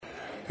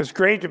It's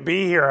great to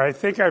be here. I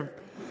think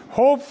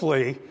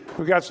hopefully,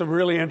 we've got some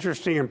really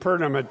interesting and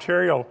pertinent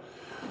material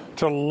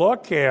to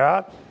look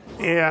at,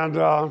 and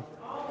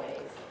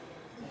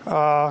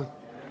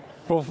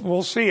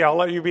we'll see. I'll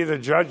let you be the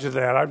judge of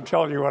that. I'm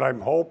telling you what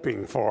I'm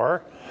hoping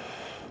for.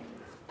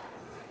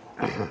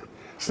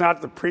 It's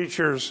not the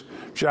preacher's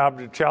job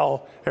to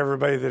tell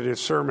everybody that his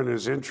sermon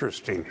is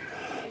interesting.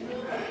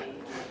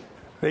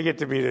 They get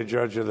to be the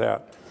judge of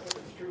that.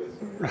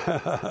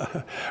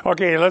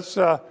 Okay, let's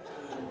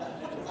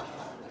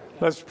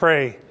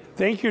pray.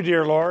 Thank you,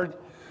 dear Lord,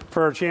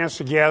 for our chance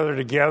to gather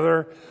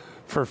together,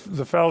 for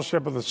the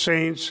fellowship of the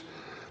saints,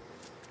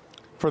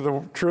 for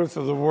the truth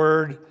of the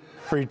Word,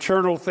 for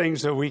eternal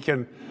things that we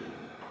can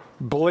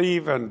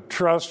believe and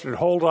trust and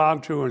hold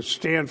on to and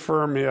stand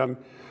firm in,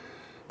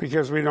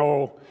 because we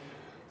know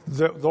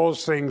that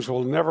those things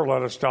will never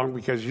let us down,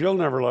 because you'll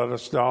never let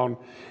us down,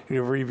 and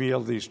you've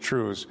revealed these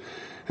truths.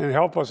 And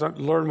help us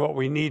learn what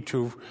we need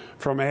to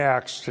from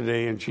Acts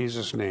today, in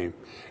Jesus' name.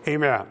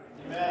 Amen.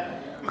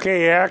 Amen.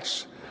 Okay,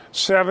 Acts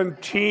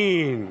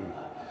 17.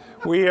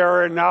 We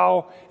are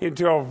now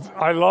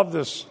I love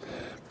this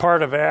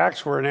part of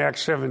Acts. We're in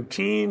Acts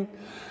 17.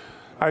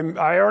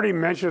 I already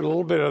mentioned a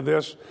little bit of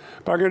this,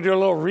 but I'm going to do a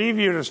little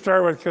review to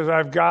start with, because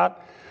I've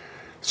got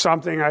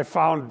something I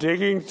found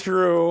digging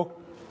through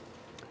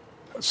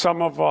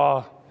some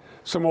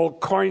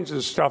old coins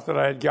and stuff that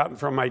I had gotten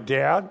from my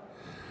dad.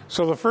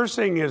 So the first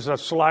thing is a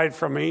slide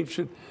from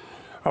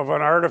of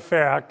an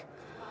artifact.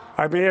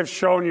 I may have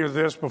shown you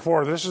this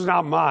before. This is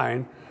not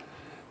mine.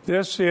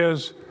 This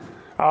is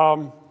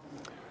one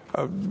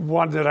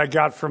that I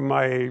got from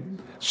my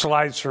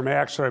slides from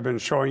Acts that I've been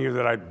showing you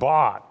that I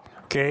bought.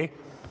 Okay?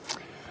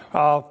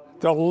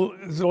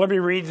 Let me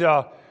read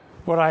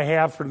what I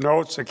have for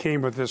notes that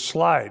came with this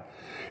slide.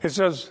 It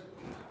says,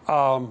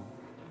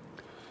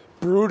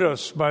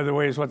 Brutus, by the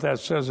way, is what that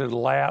says in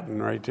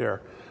Latin right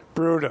there.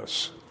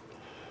 Brutus.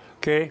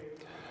 Okay?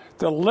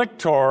 The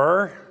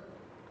lictor,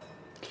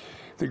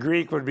 the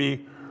Greek would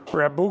be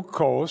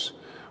rabukos,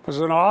 was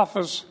an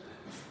office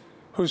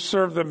who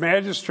served the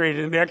magistrate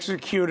and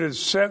executed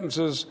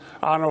sentences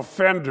on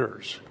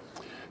offenders.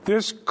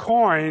 This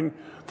coin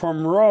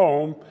from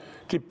Rome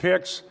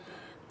depicts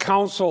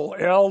Consul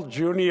L.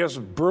 Junius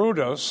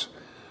Brutus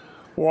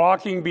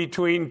walking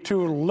between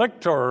two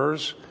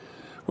lictors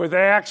with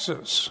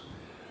axes.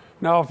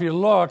 Now, if you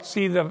look,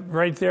 see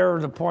right there,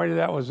 the point of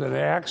that was an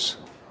axe.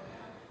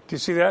 Do you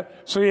see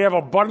that? So you have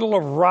a bundle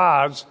of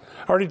rods.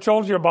 I already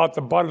told you about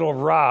the bundle of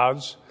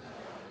rods.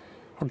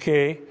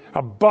 Okay?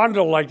 A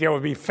bundle like that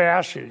would be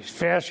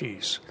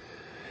fasces.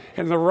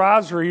 And the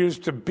rods were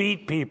used to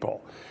beat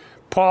people.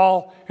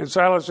 Paul and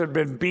Silas had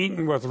been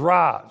beaten with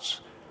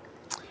rods,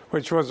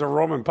 which was a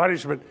Roman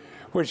punishment,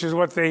 which is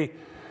what they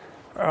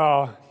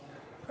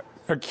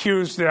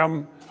accused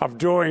them of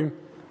doing,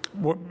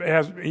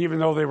 even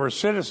though they were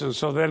citizens.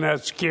 So then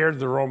that scared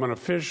the Roman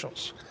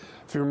officials,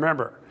 if you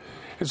remember.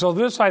 And so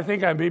this, I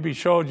think I maybe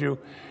showed you.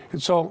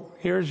 And so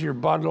here's your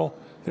bundle.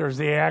 There's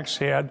the axe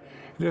head.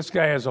 This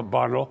guy has a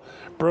bundle.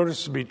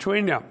 Brutus is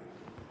between them,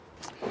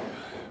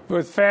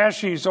 with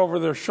fasces over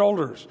their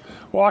shoulders.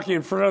 Walking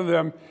in front of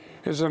them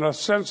is an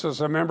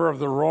Ascensus, a member of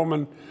the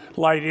Roman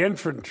light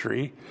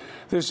infantry.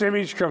 This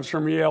image comes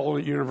from Yale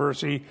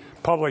University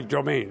public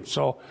domain,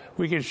 so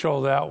we can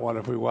show that one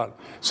if we want.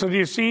 So do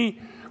you see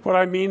what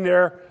I mean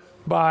there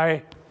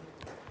by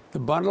the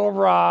bundle of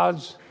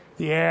rods,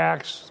 the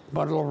axe,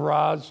 bundle of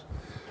rods?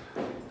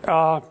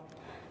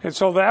 And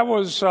so that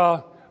was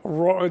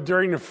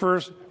during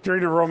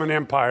the Roman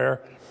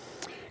Empire,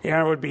 and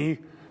it would be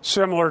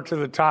similar to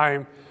the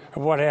time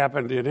of what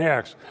happened in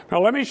Acts.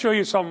 Now let me show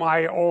you some of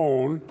my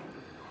own.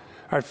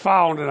 I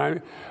found,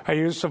 and I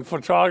used some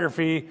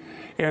photography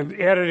and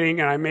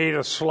editing, and I made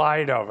a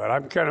slide of it.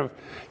 I'm kind of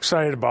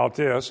excited about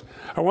this.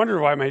 I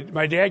wonder why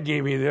my dad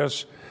gave me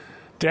this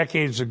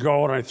decades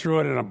ago, and I threw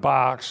it in a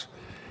box,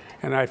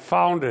 and I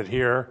found it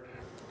here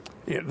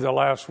the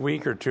last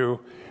week or two,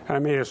 and I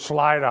made a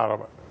slide out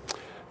of it.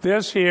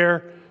 This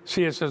here,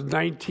 see, it says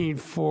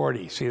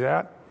 1940. See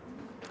that?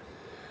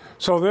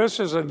 So this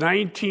is a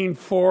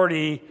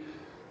 1940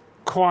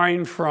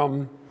 coin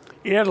from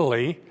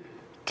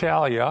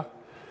Italia,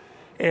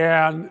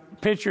 and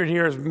pictured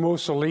here is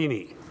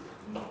Mussolini.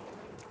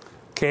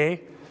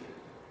 Okay?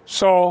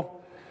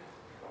 So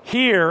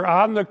here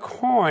on the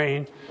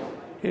coin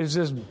is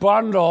this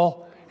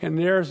bundle, and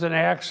there's an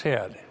axe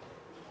head.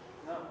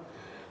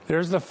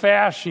 There's the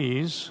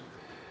fasces.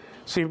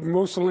 See,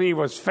 Mussolini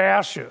was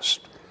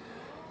fascist.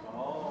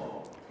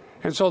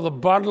 And so the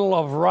bundle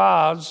of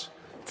rods,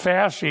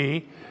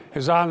 fasci,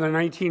 is on the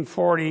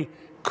 1940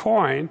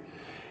 coin,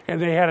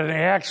 and they had an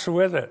axe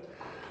with it.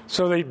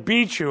 So they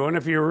beat you, and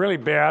if you were really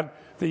bad,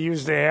 they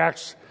used the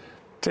axe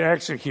to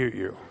execute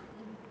you.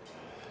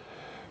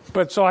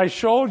 But so I'm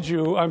showing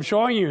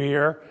you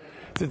here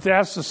that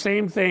that's the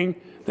same thing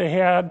they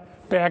had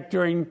back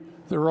during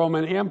the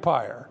Roman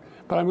Empire.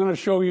 But I'm going to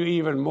show you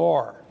even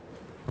more.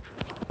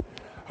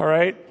 All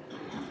right?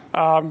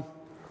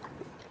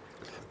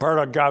 Part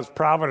of God's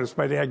providence,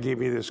 my dad gave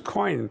me this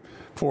coin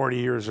 40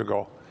 years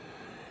ago.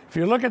 If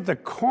you look at the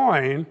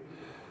coin,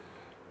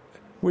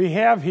 we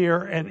have here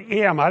an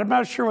M. I'm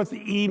not sure what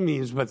the E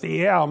means, but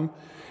the M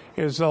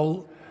is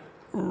a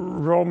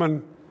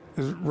Roman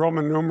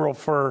numeral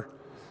for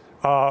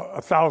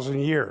 1,000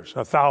 years.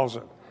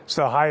 1,000. It's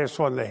the highest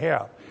one they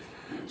have.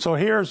 So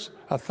here's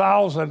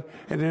 1,000,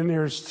 and then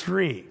there's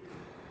 3.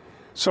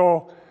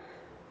 So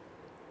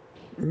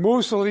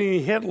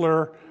Mussolini,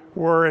 Hitler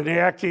were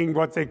enacting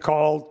what they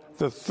called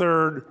the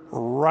Third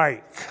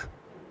Reich.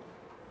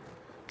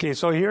 Okay,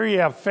 so here you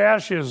have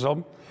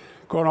fascism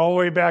going all the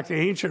way back to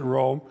ancient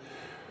Rome,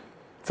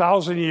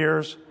 1,000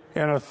 years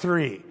and a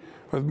 3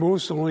 with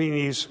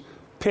Mussolini's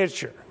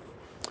picture.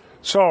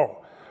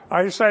 So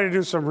I decided to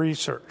do some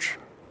research.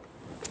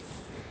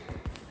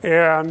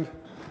 And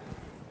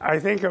I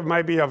think it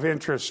might be of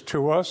interest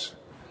to us.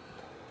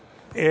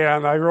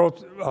 And I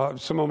wrote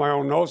some of my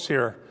own notes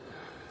here.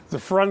 The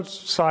front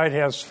side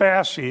has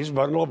fasces,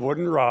 bundle of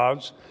wooden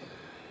rods.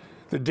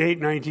 The date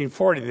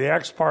 1940. The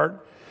X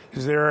part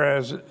is there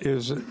as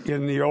is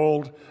in the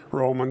old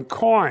Roman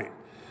coin.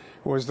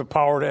 It was the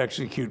power to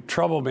execute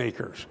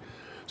troublemakers.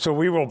 So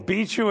we will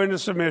beat you into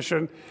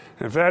submission,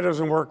 and if that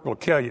doesn't work, we'll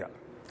kill you.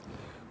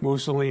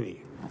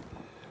 Mussolini.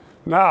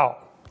 Now,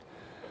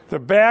 the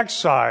back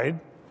side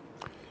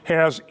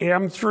has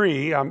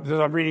M3,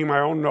 I'm reading my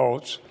own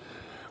notes,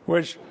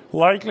 which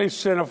likely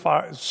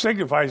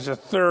signifies the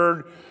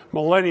third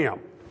millennium.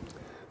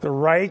 The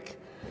Reich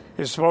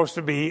is supposed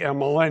to be a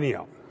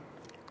millennium.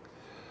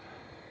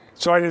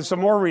 So I did some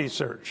more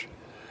research.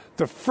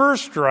 The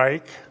First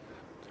Reich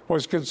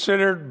was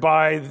considered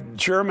by the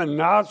German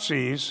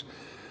Nazis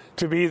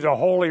to be the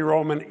Holy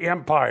Roman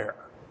Empire.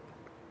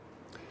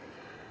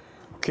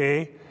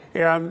 Okay,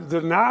 and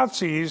the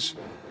Nazis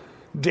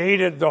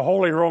dated the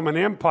Holy Roman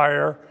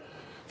Empire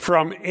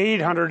from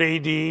 800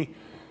 AD to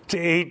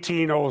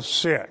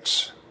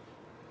 1806.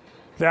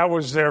 That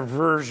was their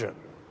version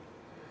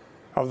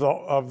of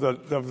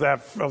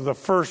the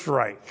First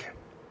Reich.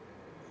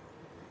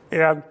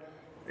 And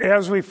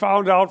as we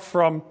found out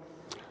from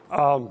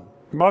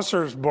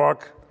Musser's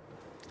book,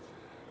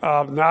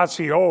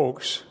 Nazi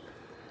Oaks,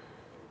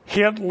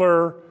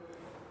 Hitler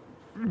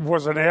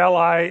was an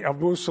ally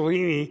of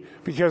Mussolini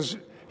because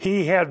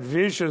he had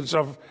visions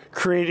of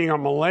creating a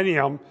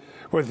millennium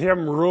with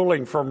him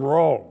ruling from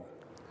Rome.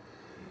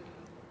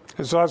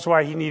 And so that's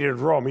why he needed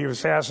Rome. He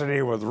was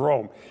fascinated with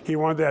Rome. He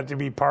wanted that to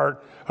be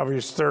part of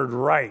his Third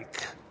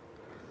Reich.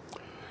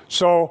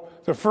 So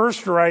the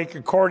First Reich,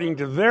 according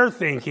to their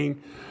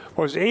thinking,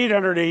 was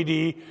 800 AD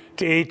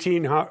to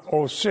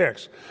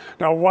 1806.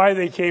 Now, why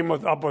they came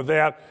up with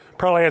that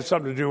probably had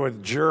something to do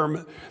with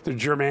the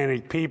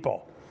Germanic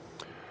people.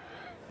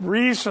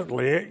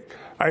 Recently,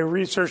 I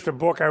researched a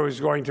book I was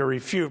going to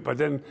refute, but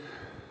then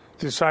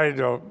decided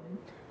to at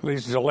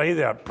least delay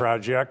that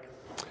project.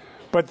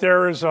 But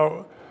there is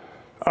a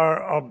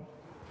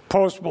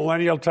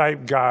post-millennial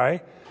type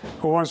guy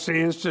who wants to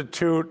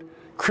institute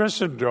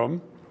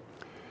Christendom,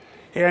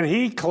 and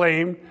he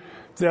claimed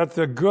that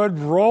the good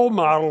role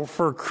model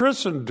for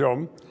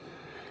Christendom,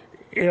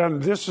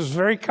 and this is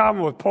very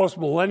common with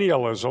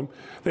post-millennialism,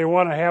 they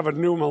want to have a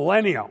new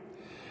millennium,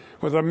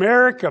 with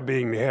America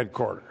being the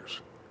headquarters.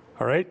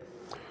 All right?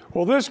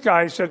 Well, this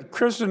guy said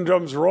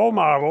Christendom's role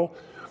model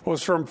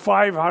was from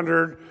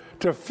 500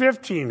 to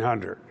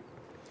 1500,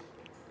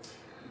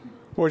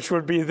 which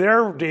would be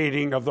their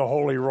dating of the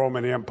Holy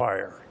Roman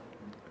Empire.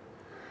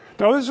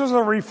 Now, this was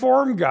a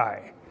reform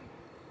guy.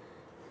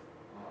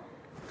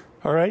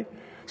 All right?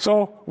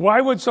 So why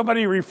would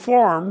somebody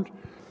reformed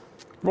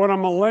want a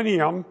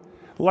millennium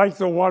like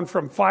the one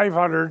from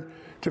 500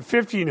 to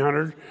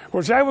 1500,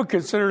 which I would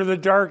consider the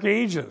Dark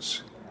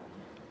Ages?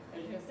 I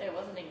was going to say it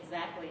wasn't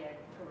exactly a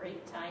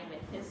great time in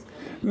history.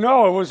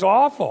 No, it was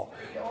awful.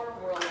 Your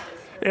world history.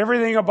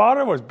 Everything about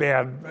it was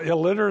bad.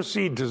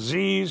 Illiteracy,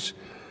 disease.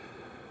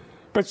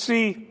 But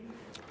see,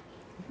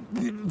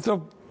 the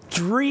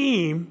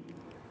dream,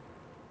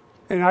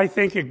 and I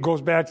think it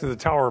goes back to the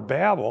Tower of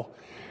Babel,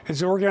 is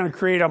that we're going to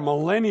create a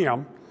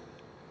millennium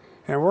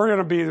and we're going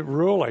to be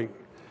ruling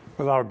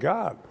without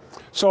God.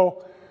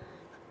 So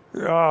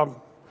 500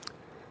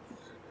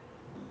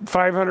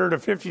 to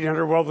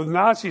 1500, well, the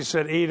Nazis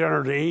said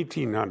 800 to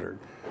 1800.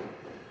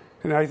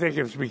 And I think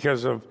it's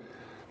because of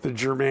the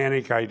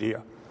Germanic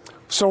idea.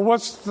 So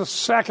what's the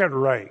Second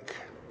Reich?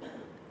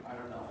 I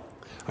don't know.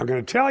 I'm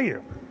going to tell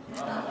you.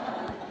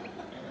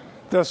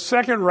 The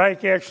Second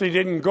Reich actually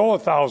didn't go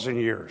 1,000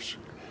 years,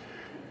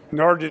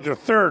 nor did the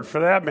Third, for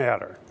that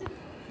matter.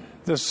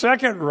 The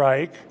Second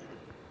Reich,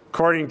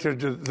 according to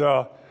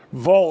the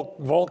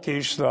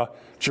Volkisch, the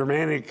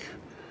Germanic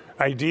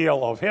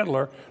ideal of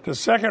Hitler, the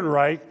Second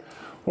Reich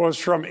was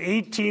from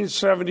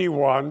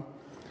 1871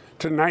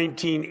 to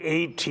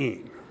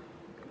 1918.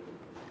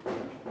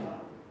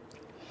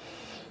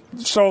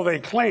 So they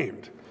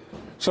claimed.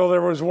 So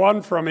there was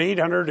one from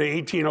 800 to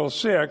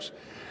 1806,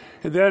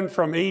 and then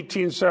from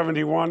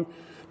 1871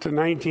 to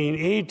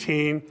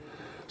 1918,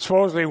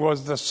 supposedly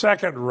was the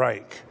Second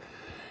Reich.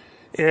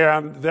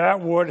 And that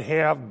would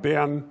have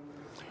been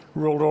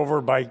ruled over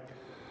by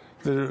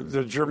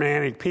the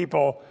Germanic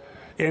people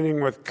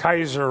ending with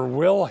Kaiser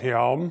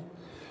Wilhelm,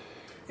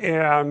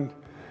 and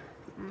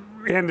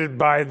ended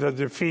by the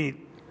defeat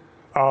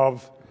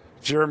of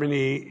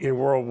Germany in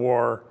World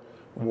War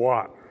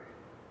I.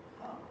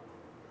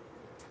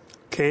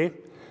 Okay,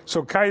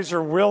 so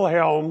Kaiser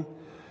Wilhelm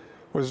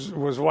was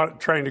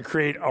trying to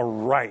create a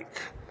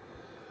Reich,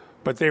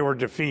 but they were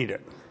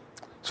defeated.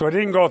 So it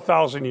didn't go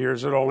 1,000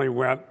 years. It only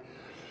went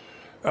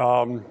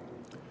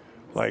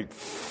like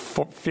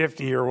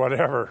 50 or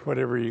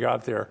whatever you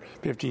got there,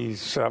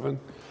 57.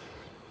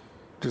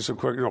 Just a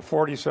quick,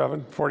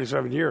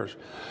 47 years.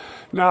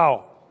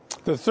 Now,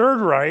 the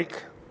Third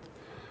Reich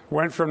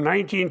went from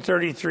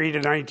 1933 to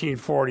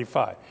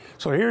 1945.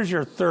 So here's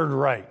your Third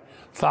Reich,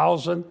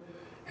 1,000,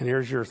 and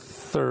here's your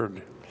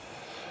third.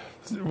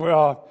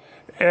 Well,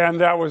 and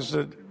that was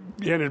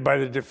ended by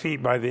the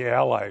defeat by the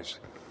Allies.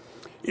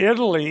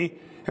 Italy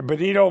and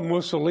Benito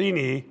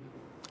Mussolini,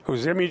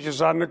 whose image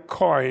is on the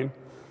coin,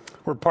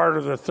 were part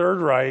of the Third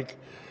Reich,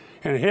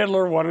 and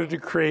Hitler wanted to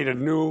create a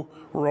new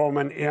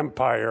Roman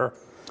Empire,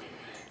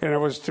 and it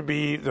was to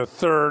be the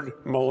third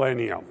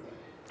millennium,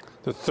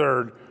 the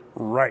Third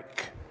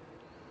Reich.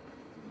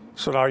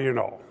 So now you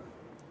know.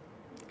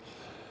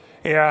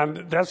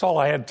 And that's all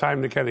I had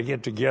time to kind of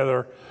get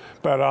together.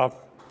 But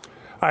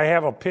I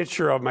have a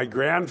picture of my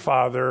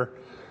grandfather,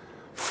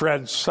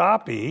 Fred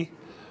Soppy,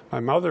 my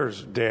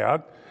mother's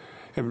dad,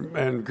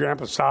 and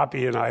Grandpa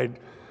Soppy and I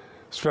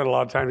spent a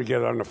lot of time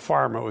together on the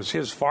farm. It was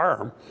his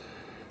farm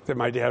that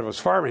my dad was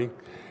farming.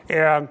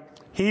 And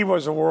he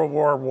was a World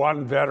War I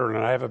veteran,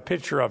 and I have a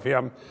picture of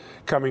him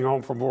coming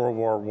home from World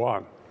War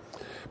I.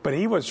 But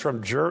he was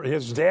from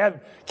his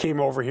dad came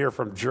over here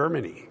from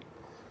Germany.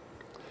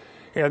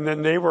 And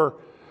then they were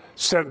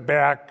sent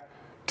back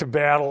to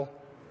battle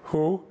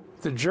who?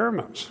 The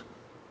Germans.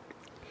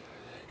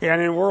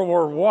 And in World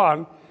War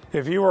I,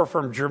 if you were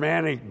from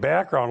Germanic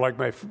background, like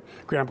my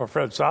Grandpa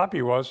Fred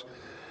Soppy was,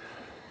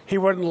 he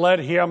wouldn't let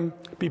him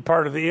be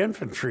part of the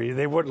infantry.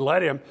 They wouldn't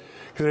let him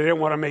because they didn't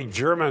want to make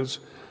Germans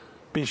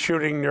be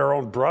shooting their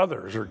own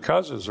brothers or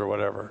cousins or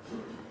whatever.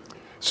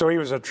 So he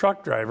was a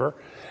truck driver,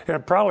 and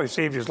it probably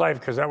saved his life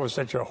because that was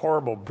such a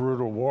horrible,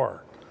 brutal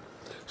war.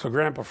 So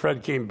Grandpa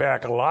Fred came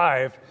back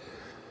alive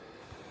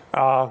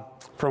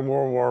from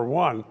World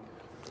War I.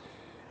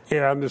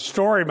 And the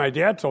story my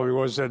dad told me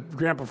was that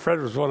Grandpa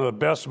Fred was one of the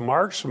best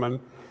marksmen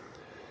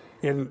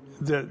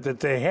that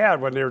they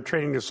had when they were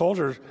training the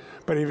soldiers,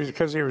 but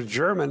because he was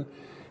German,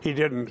 he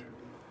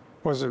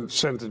wasn't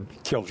sent to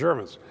kill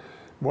Germans.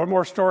 One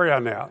more story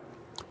on that.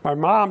 My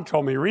mom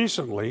told me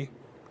recently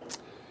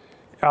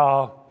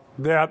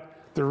that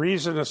the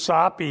reason the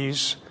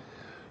Soppys,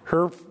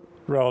 her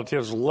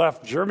relatives,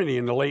 left Germany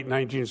in the late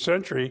 19th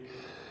century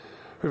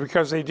was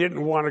because they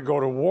didn't want to go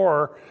to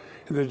war.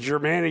 And the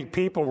Germanic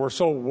people were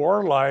so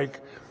warlike,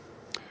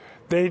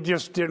 they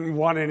just didn't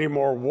want any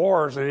more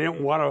wars. They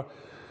didn't want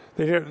to.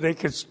 They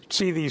could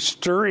see these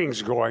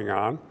stirrings going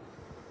on,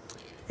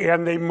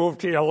 and they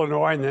moved to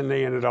Illinois, and then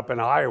they ended up in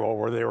Iowa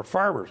where they were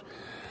farmers.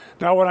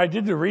 Now, when I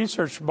did the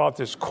research about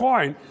this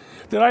coin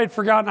that I had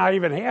forgotten I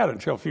even had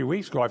until a few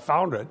weeks ago, I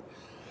found it.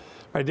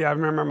 I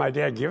remember my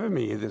dad giving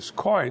me this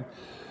coin,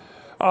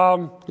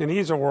 and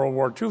he's a World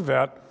War II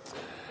vet.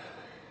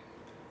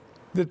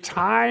 The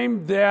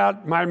time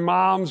that my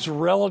mom's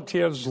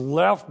relatives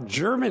left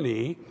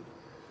Germany,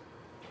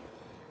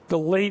 the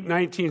late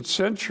 19th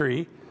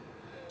century,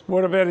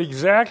 would have been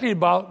exactly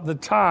about the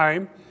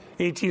time,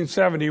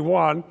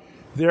 1871,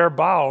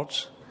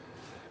 thereabouts,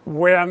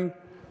 when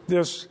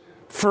this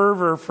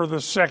fervor for the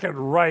Second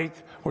Reich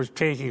was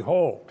taking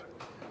hold.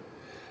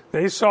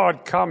 They saw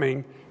it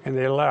coming and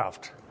they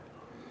left.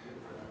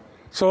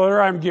 So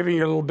there I'm giving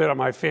you a little bit of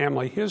my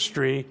family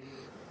history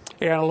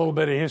and a little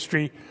bit of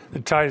history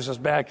that ties us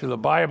back to the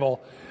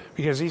Bible,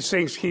 because these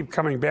things keep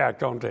coming back,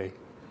 don't they?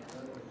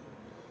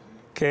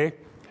 Okay?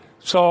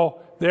 So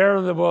there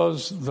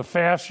was the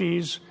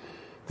fasces,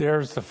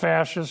 there's the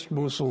fascist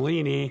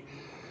Mussolini,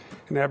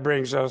 and that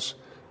brings us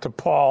to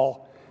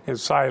Paul and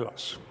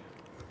Silas.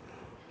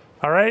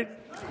 All right?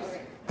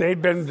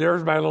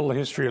 There's my little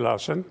history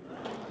lesson.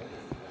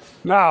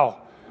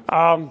 Now,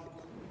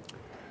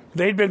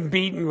 they'd been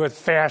beaten with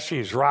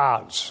fasces,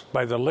 rods,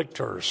 by the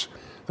lictors,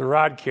 the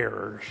rod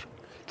carriers.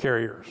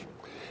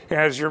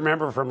 As you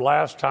remember from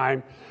last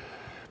time,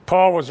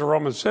 Paul was a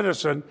Roman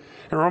citizen,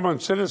 and Roman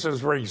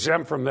citizens were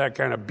exempt from that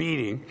kind of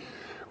beating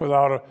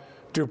without a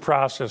due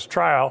process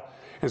trial,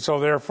 and so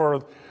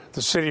therefore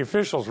the city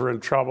officials were in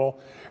trouble,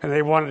 and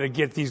they wanted to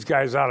get these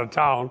guys out of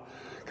town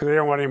because they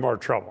didn't want any more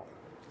trouble.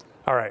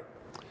 All right.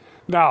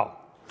 Now,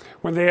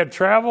 when they had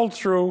traveled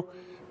through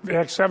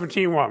Acts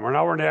 17:1,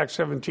 we're in Acts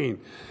 17,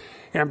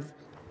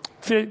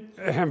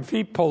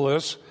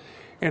 Amphipolis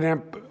and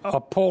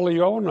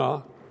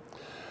Apollonia,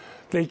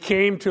 they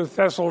came to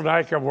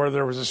Thessalonica where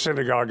there was a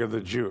synagogue of the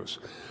Jews.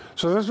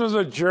 So this was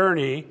a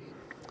journey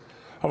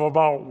of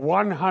about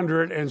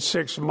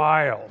 106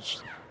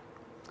 miles.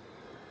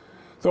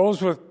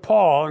 Those with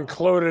Paul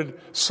included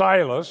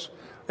Silas,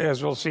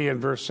 as we'll see in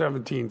verse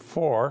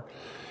 17:4,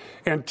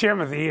 and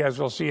Timothy, as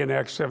we'll see in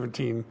Acts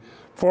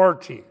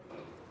 17:14.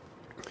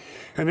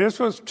 And this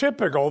was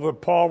typical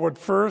that Paul would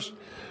first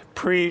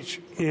preach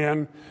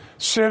in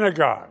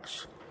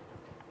synagogues.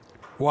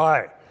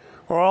 Why?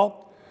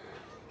 Well,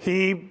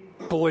 he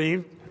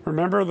believed,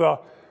 remember the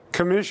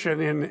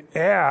commission in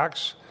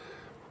Acts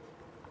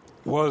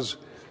was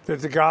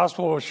that the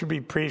gospel should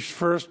be preached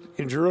first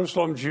in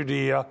Jerusalem,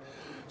 Judea,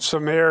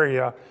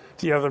 Samaria,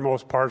 the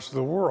othermost parts of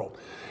the world.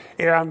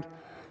 And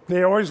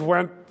they always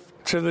went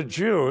to the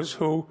Jews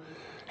who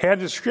had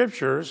the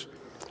scriptures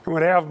and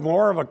would have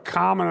more of a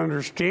common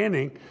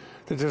understanding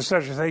that there's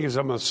such a thing as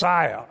a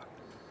Messiah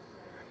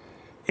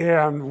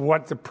and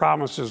what the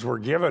promises were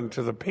given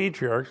to the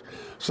patriarchs,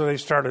 so they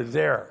started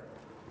there.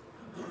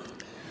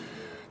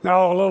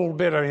 Now, a little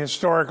bit of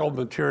historical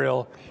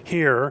material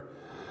here.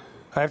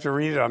 I have to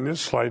read it on this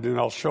slide, and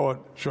I'll show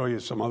you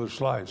some other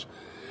slides.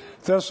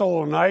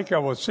 Thessalonica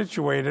was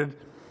situated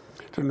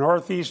at the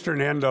northeastern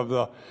end of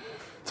the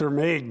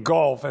Thermaic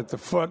Gulf at the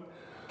foot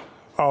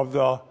of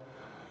the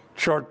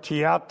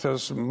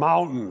Chortiatus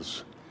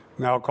Mountains,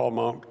 now called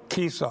Mount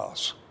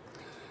Kyssos.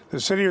 The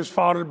city was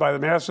founded by the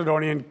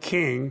Macedonian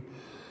king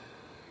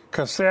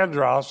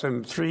Cassandros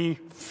in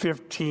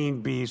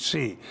 315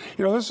 BC.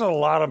 You know, this is a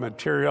lot of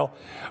material.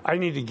 I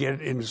need to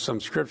get into some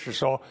scripture,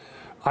 so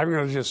I'm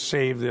going to just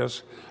save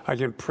this. I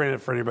can print it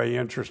for anybody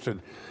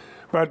interested.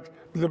 But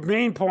the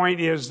main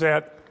point is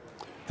that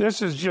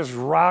this is just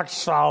rock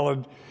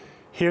solid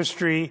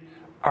history,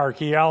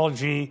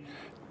 archaeology,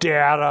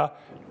 data,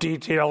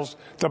 details.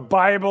 The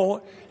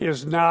Bible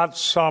is not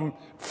some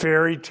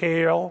fairy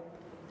tale.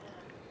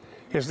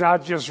 It's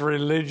not just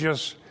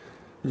religious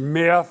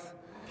myth.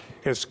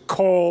 It's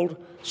cold,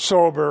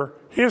 sober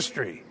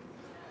history.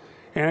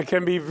 And it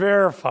can be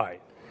verified.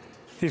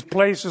 These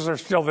places are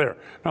still there.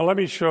 Now let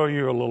me show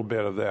you a little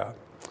bit of that.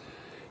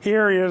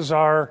 Here is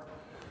our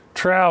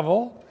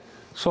travel.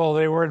 So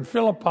they were in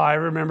Philippi.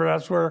 Remember,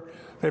 that's where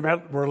they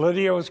met, where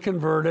Lydia was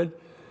converted.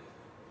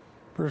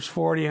 Verse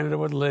 40 ended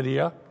with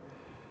Lydia.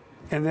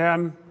 And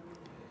then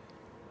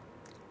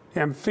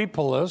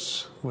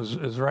Amphipolis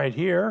is right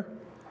here.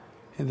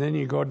 And then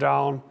you go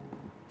down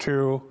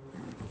to,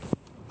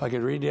 I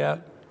can read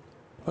that.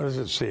 What does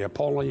it say?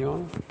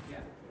 Apollyon?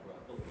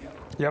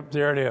 Yep,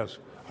 there it is.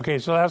 Okay,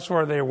 so that's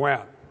where they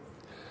went.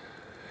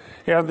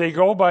 And they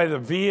go by the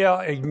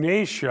Via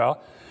Egnatia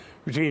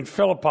between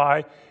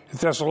Philippi and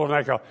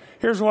Thessalonica.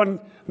 Here's one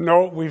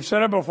note. We've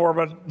said it before,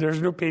 but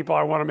there's new people.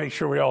 I want to make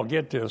sure we all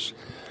get this.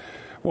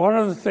 One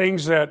of the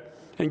things that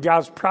in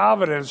God's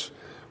providence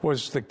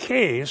was the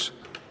case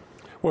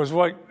was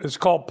what is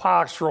called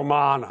Pax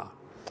Romana.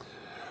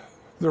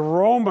 The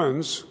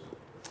Romans,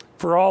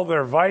 for all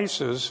their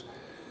vices,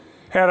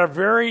 had a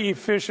very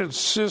efficient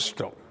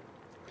system.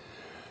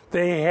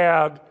 They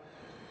had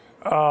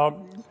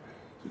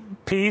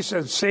peace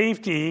and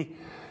safety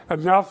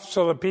enough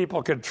so that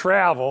people could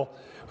travel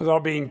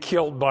without being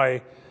killed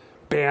by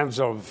bands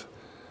of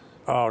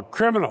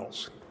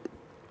criminals.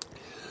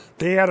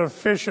 They had an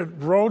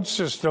efficient road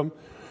system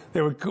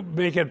that would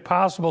make it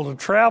possible to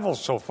travel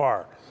so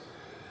far.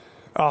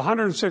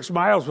 106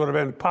 miles would have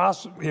been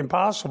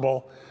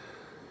impossible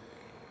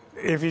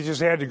if you just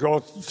had to go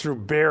through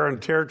barren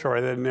territory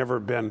that had never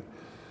been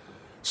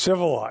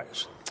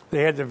civilized.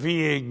 They had the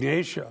Via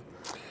Egnatia.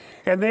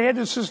 And they had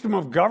the system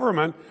of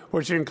government,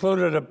 which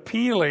included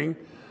appealing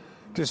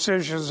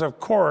decisions of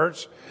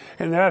courts,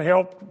 and that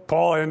helped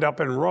Paul end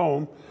up in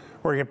Rome,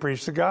 where he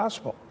preached the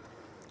gospel.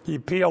 He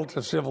appealed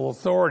to civil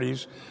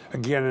authorities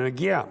again and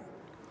again.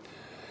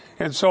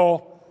 And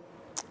so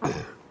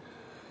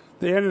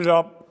they ended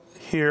up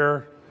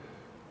here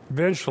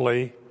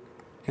eventually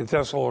in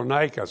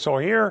Thessalonica. So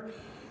here,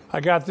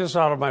 I got this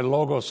out of my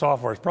logo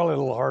software. It's probably a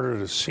little harder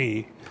to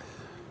see.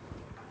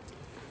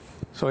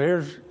 So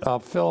here's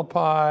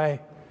Philippi,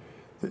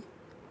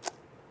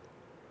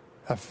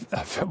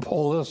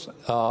 Amphipolis,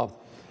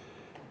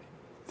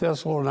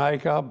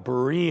 Thessalonica,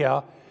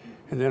 Berea,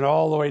 and then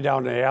all the way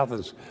down to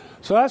Athens.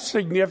 So that's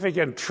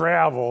significant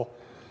travel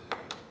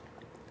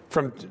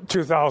from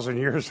 2,000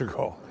 years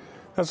ago.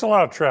 That's a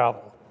lot of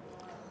travel.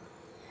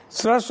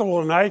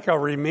 Thessalonica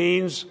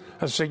remains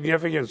a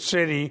significant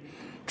city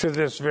to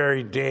this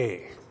very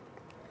day.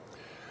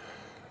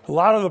 A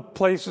lot of the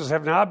places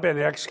have not been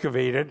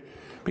excavated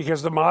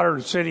because the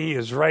modern city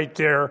is right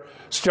there,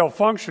 still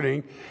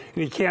functioning,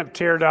 and you can't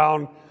tear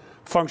down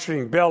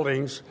functioning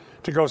buildings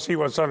to go see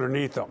what's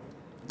underneath them.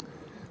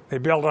 They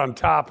build on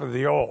top of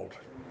the old.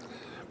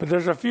 But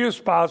there's a few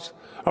spots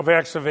of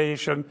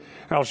excavation,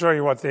 and I'll show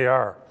you what they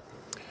are.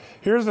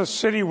 Here's the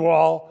city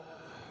wall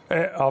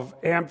of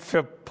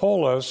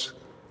Amphipolis,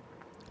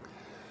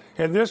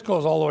 and this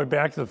goes all the way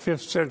back to the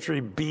 5th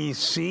century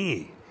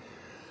BC.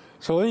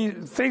 So these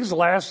things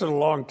lasted a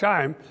long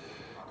time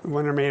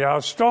when they're made out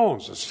of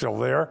stones. It's still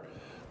there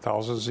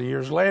thousands of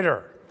years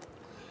later.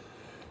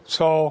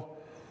 So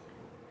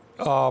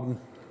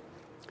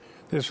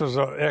this was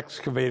an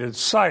excavated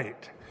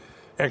site,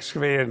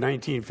 excavated in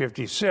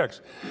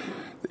 1956.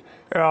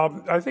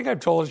 I think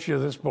I've told you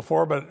this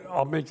before, but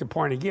I'll make the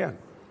point again.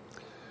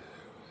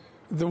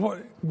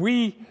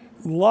 We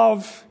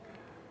love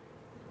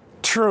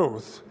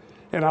truth,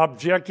 and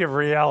objective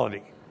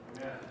reality.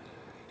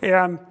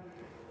 And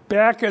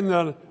back in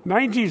the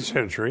 19th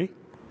century,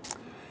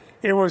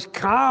 it was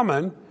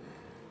common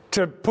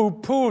to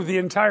poo-poo the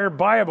entire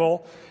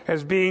Bible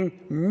as being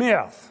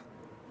myth.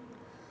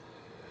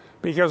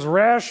 Because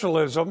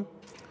rationalism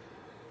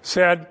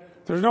said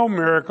there's no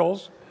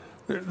miracles,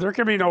 there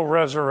can be no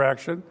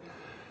resurrection,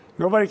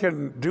 nobody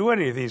can do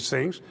any of these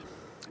things,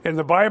 and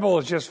the Bible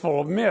is just full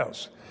of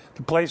myths.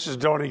 The places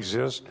don't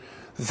exist,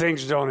 the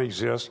things don't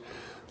exist.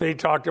 They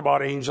talked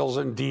about angels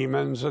and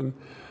demons and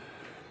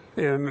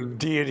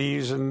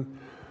deities and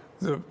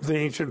the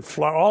ancient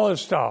flood, all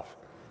this stuff.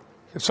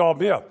 It's all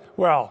myth.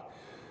 Well,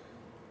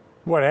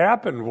 what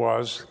happened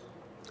was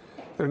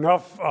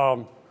enough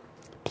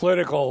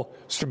political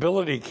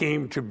stability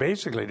came to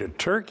basically to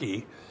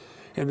Turkey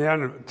and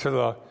then to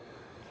the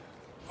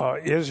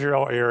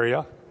Israel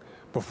area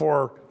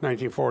before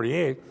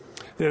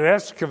 1948 that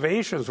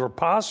excavations were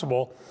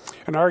possible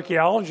and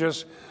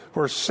archaeologists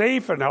were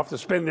safe enough to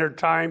spend their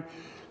time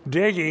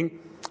digging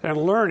and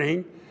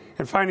learning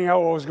and finding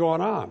out what was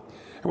going on.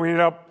 And we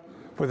ended up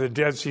with the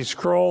Dead Sea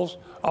Scrolls,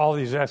 all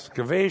these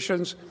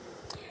excavations.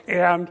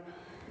 And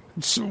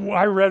so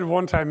I read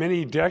one time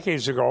many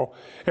decades ago,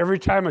 every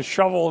time a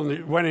shovel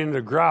went in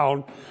the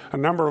ground,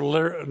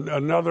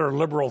 another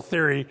liberal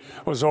theory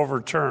was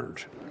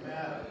overturned.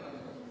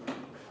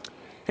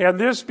 And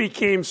this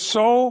became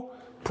so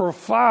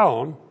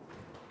profound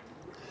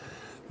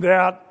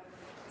that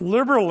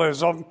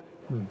liberalism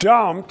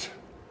dumped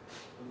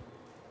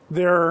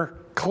their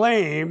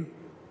claim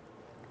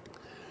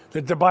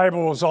that the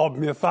Bible was all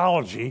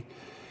mythology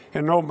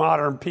and no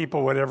modern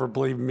people would ever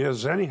believe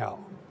myths anyhow.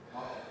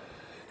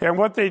 And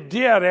what they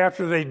did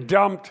after they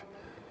dumped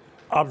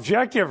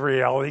objective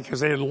reality, because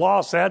they had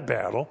lost that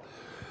battle,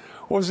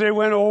 was they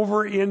went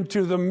over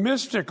into the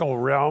mystical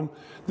realm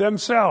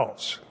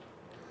themselves.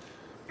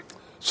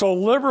 So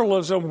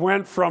liberalism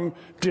went from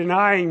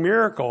denying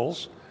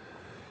miracles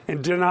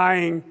and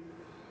denying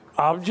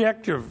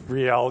objective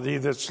reality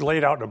that's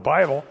laid out in the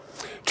Bible.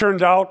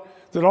 Turned out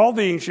that all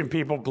the ancient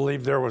people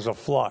believed there was a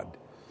flood.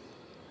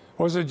 It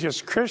wasn't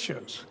just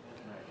Christians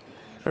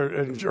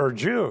or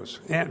Jews,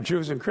 and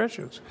Jews and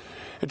Christians.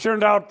 It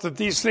turned out that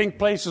these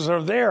places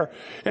are there,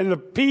 and the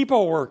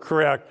people were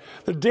correct.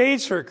 The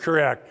dates are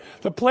correct.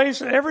 The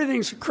place,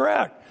 everything's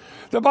correct.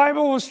 The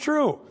Bible was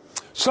true.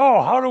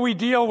 So how do we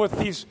deal with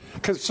these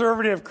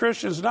conservative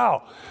Christians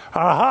now?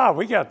 Aha,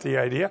 we got the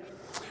idea.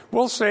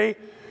 We'll say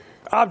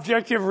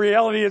objective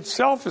reality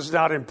itself is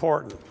not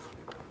important.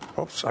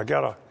 Oops, I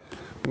got a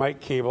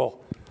mic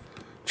cable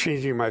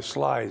changing my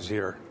slides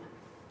here.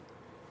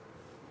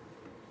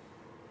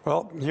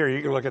 Well, here,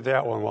 you can look at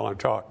that one while I'm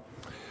talking.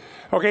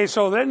 Okay,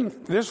 so then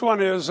this one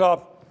is,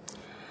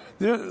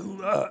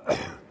 it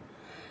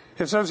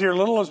says here,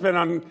 little has been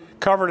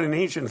uncovered in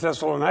ancient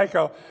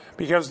Thessalonica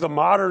because the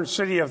modern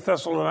city of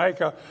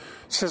Thessalonica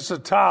sits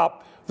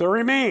atop the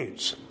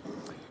remains.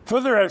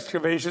 Further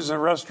excavations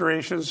and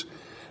restorations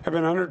have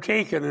been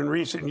undertaken in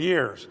recent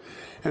years,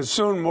 and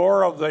soon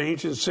more of the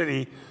ancient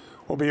city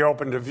will be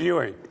open to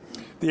viewing.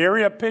 The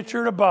area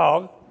pictured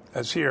above,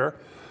 as here,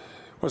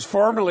 was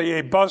formerly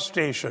a bus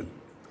station.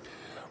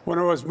 When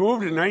it was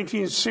moved in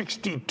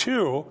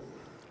 1962,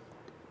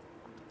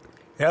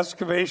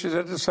 excavations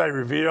at the site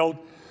revealed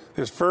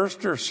this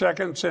 1st or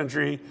 2nd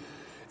century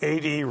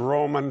AD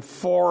Roman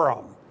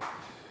forum.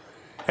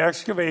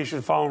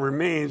 Excavation found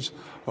remains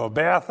of a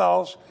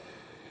bathhouse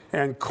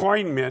and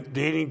coin mint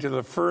dating to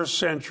the 1st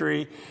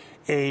century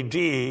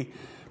AD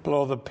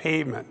below the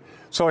pavement.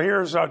 So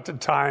here's at the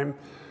time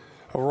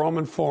a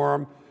Roman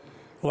forum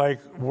like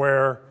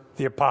where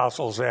the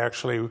apostles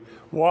actually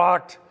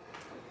walked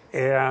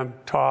and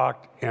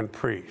talked and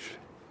preached.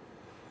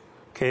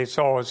 Okay,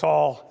 so it's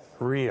all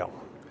real.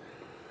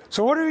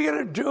 So what are we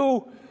going to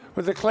do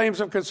with the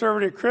claims of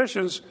conservative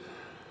Christians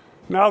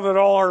now that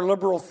all our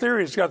liberal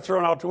theories got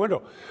thrown out the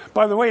window?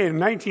 By the way, in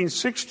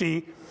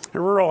 1960, in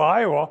rural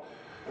Iowa,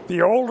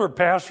 the older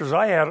pastors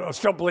I had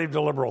still believed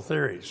the liberal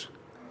theories.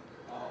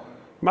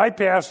 My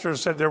pastor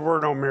said there were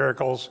no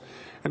miracles,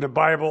 and the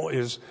Bible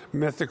is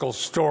mythical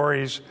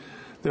stories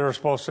that are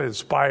supposed to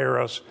inspire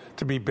us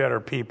to be better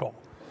people.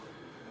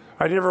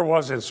 I never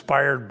was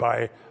inspired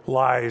by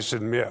lies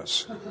and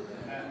myths.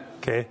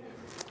 Okay?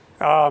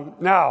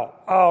 Now,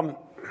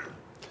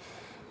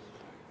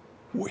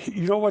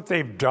 you know what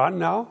they've done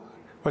now?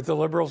 What the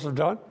liberals have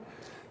done?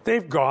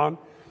 They've gone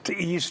to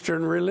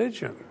Eastern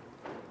religion.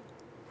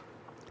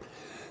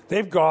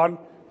 They've gone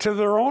to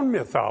their own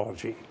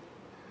mythology.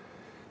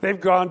 They've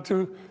gone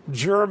to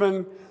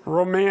German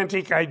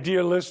romantic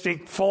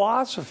idealistic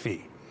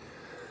philosophy.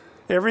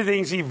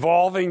 Everything's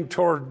evolving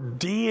toward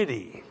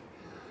deity.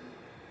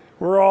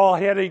 We're all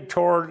heading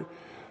toward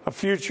a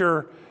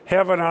future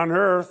heaven on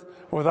earth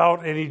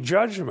without any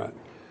judgment.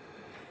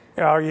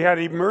 You had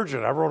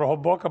Emergent. I wrote a whole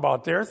book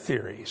about their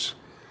theories.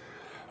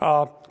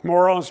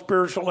 Moral and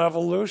spiritual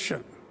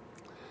evolution.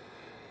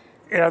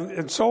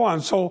 And so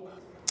on. So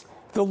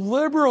the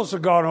liberals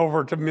have gone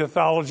over to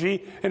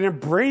mythology and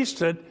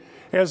embraced it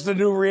as the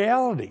new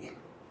reality.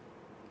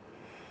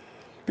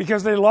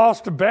 because they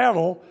lost a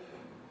battle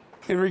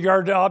in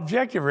regard to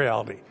objective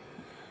reality.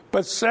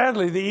 But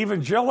sadly, the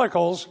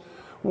evangelicals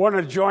want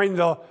to join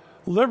the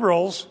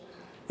liberals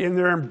in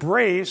their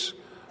embrace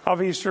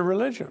of Eastern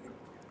religion.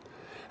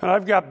 And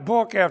I've got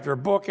book after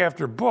book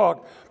after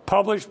book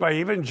published by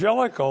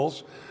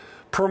evangelicals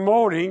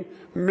promoting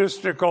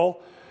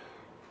mystical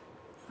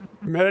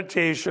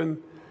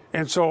meditation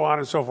and so on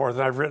and so forth.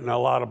 And I've written a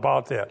lot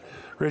about that.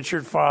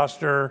 Richard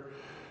Foster,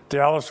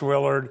 Dallas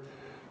Willard,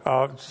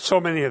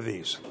 so many of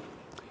these.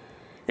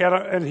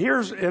 And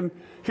here's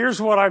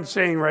what I'm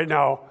saying right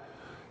now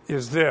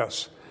is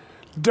this.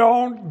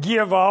 Don't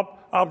give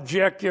up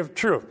objective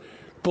truth.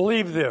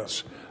 Believe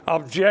this.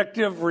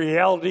 Objective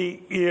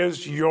reality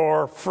is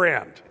your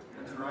friend.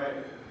 That's right.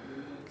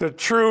 The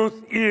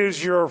truth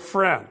is your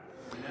friend.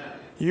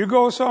 You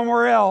go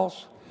somewhere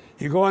else,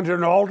 you go into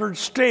an altered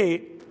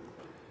state,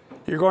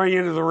 you're going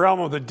into the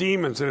realm of the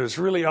demons, and it's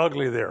really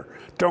ugly there.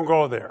 Don't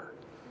go there.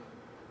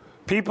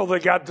 People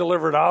that got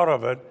delivered out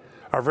of it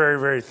are very,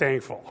 very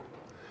thankful.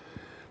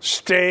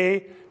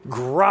 Stay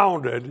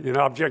grounded in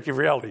objective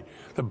reality.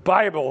 The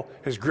Bible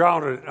is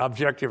grounded in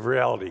objective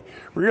reality.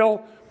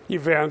 Real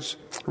events,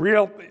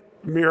 real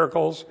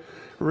miracles,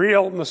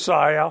 real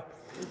Messiah,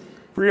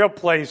 real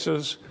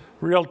places,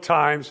 real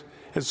times.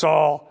 It's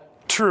all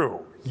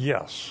true.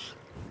 Yes.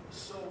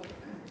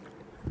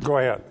 Go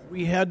ahead.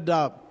 We had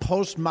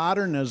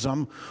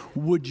postmodernism.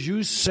 Would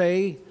you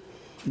say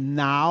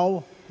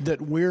now that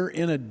we're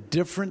in a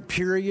different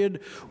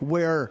period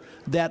where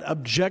that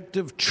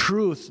objective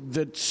truth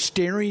that's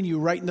staring you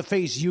right in the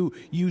face,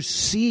 you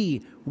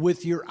see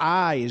with your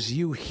eyes,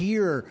 you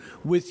hear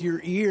with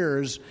your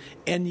ears,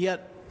 and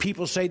yet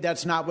people say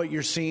that's not what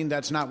you're seeing,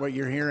 that's not what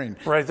you're hearing?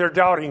 Right, they're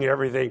doubting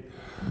everything.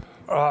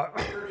 There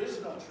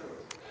is no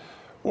truth.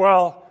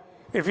 Well,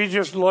 if you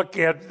just look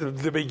at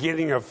the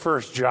beginning of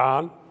 1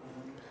 John,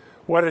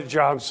 what did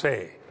John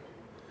say?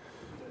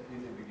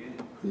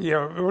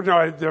 Yeah,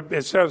 no,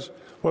 it says,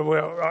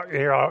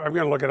 here, I'm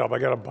going to look it up. I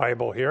got a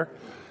Bible here.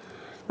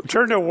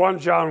 Turn to 1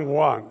 John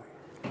 1.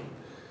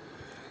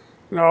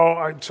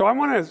 No, so I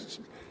want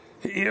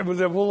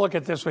to, we'll look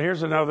at this one.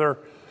 Here's another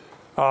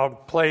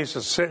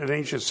place, an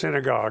ancient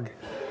synagogue,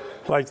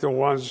 like the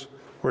ones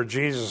where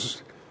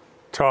Jesus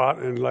taught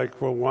and like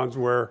the ones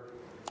where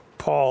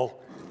Paul,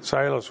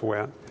 Silas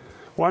went.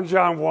 1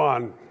 John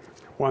 1,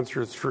 1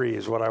 through 3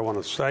 is what I want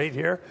to cite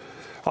here.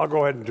 I'll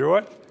go ahead and do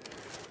it.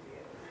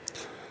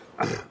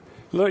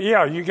 Look,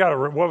 yeah, you got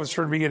it. What was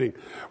from the beginning?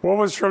 What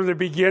was from the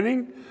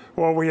beginning?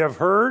 What we have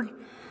heard,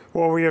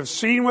 what we have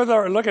seen with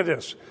our, look at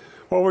this,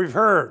 what we've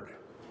heard,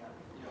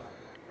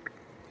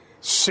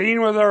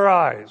 seen with our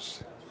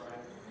eyes,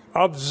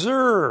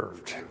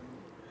 observed,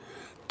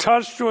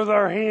 touched with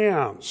our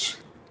hands,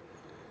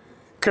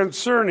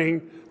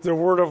 concerning the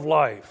word of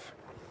life.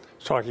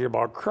 It's talking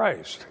about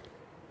Christ.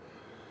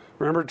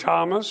 Remember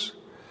Thomas,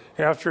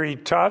 after he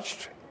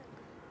touched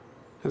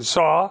and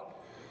saw,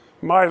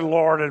 my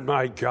Lord and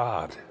my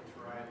God.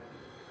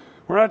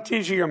 We're not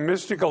teaching a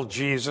mystical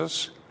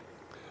Jesus.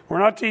 We're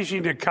not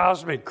teaching the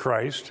cosmic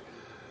Christ.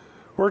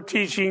 We're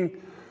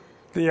teaching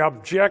the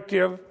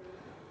objective,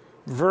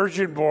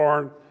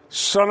 virgin-born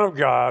Son of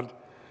God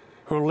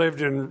who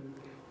lived in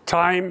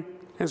time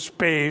and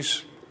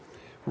space,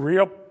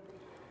 real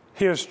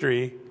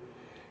history,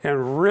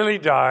 and really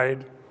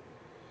died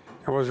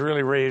and was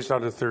really raised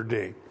on the third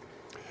day.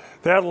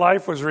 That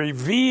life was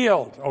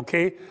revealed,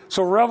 okay?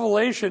 So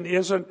revelation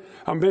isn't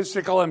a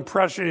mystical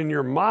impression in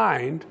your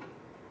mind.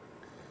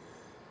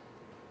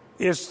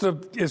 It's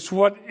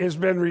what has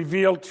been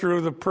revealed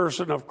through the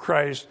person of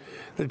Christ,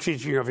 the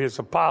teaching of his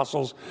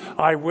apostles,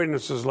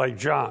 eyewitnesses like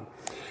John.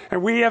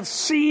 And we have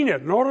seen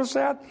it. Notice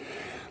that?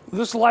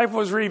 This life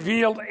was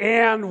revealed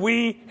and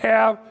we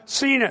have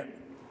seen it.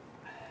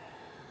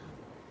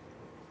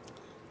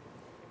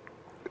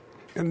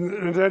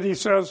 And then he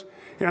says,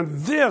 and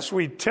this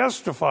we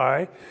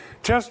testify.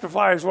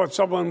 Testify is what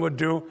someone would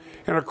do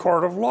in a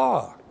court of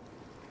law.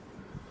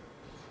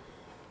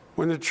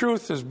 When the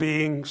truth is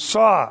being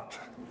sought.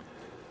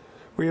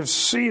 We have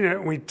seen it,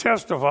 and we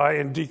testify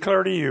and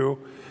declare to you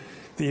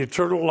the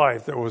eternal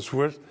life that was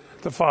with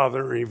the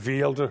Father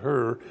revealed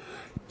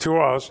to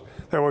us,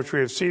 that which we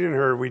have seen and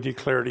heard, we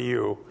declare to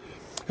you.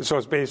 And so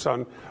it's based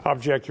on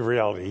objective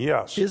reality,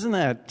 yes. Isn't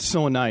that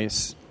so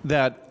nice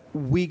that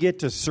we get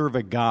to serve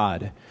a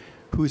God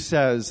who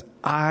says,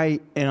 I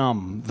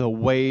am the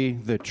way,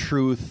 the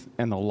truth,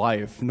 and the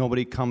life.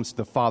 Nobody comes to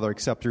the Father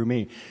except through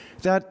me.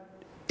 That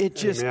it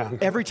just, Amen.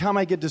 Every time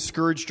I get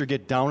discouraged or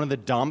get down in the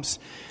dumps,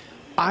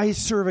 I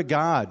serve a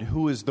God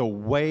who is the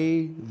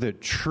way, the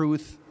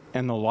truth,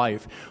 and the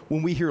life.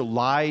 When we hear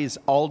lies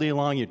all day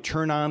long, you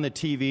turn on the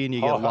TV and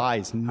you get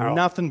lies.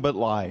 Nothing but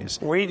lies.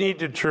 We need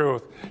the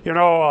truth. You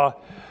know,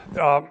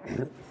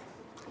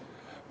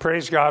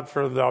 praise God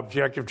for the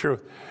objective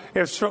truth.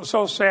 It's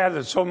so sad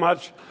that so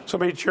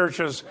many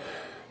churches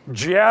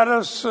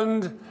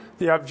jettisoned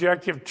the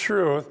objective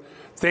truth,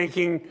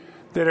 thinking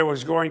that it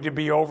was going to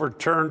be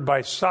overturned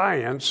by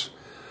science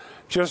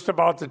just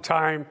about the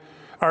time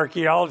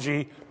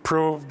archaeology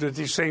proved that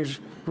these things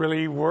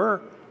really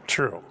were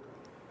true.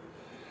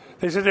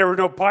 They said there was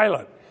no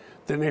Pilate.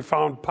 Then they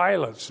found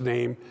Pilate's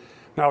name,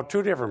 now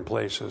 2 different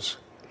places,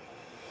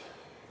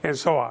 and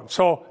so on.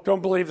 So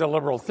don't believe the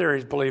liberal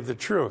theories, believe the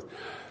truth.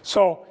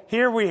 So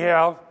here we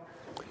have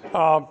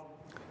a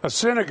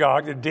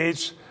synagogue that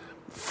dates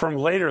from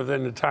later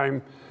than the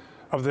time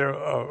of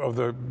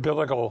the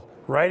biblical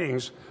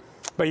writings,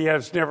 but yet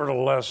it's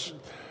nevertheless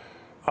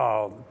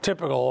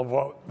typical of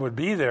what would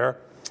be there.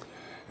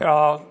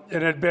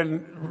 It had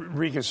been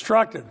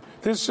reconstructed.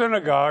 This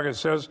synagogue, it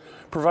says,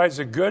 provides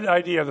a good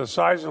idea of the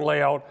size and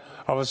layout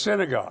of a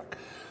synagogue.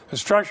 The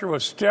structure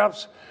with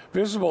steps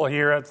visible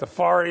here at the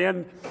far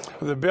end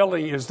of the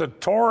building is the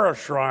Torah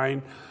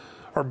shrine,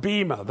 or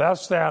bima.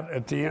 That's that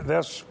at the end.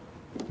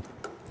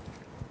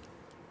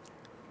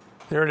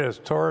 There it is,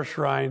 Torah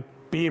shrine,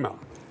 bima.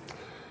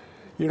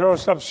 You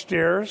notice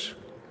upstairs,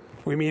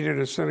 we meet in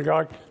a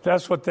synagogue.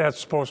 That's what that's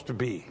supposed to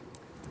be.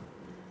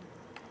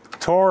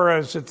 Torah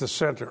is at the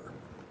center.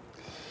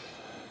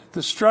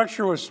 The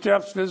structure with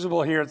steps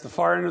visible here at the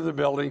far end of the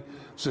building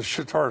is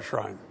the Torah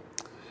shrine.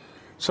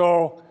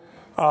 So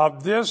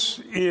this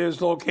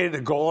is located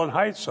at Golan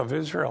Heights of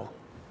Israel.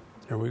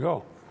 There we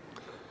go.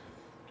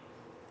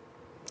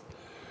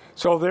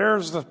 So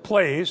there's the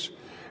place,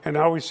 and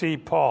now we see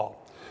Paul.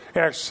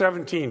 Acts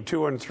 17,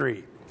 2 and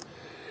 3.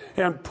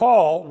 And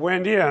Paul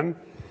went in,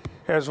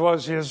 as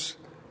was his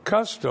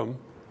custom,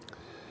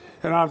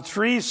 and on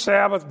 3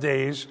 Sabbath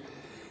days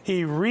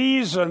he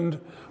reasoned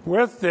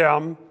with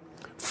them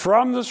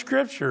from the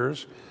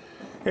Scriptures,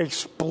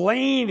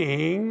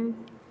 explaining,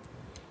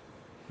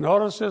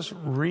 notice this,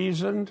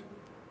 reasoned,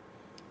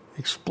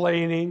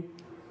 explaining,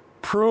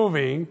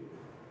 proving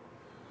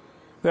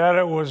that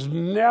it was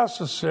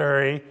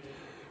necessary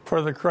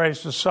for the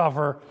Christ to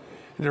suffer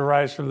and to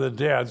rise from the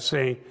dead,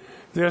 saying,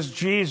 this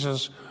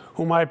Jesus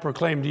whom I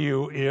proclaim to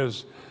you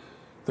is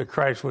the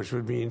Christ, which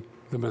would mean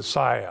the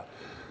Messiah,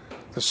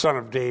 the Son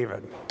of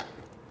David,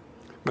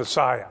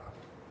 Messiah.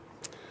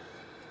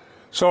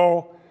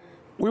 So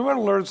we want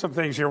to learn some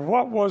things here.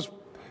 What was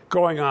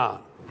going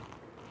on?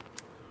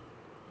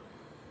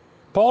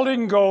 Paul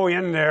didn't go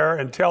in there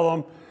and tell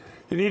them,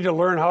 you need to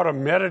learn how to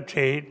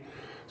meditate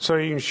so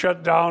you can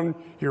shut down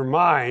your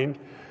mind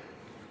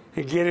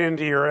and get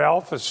into your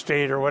alpha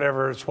state or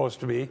whatever it's supposed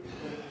to be.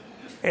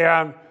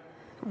 And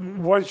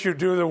once you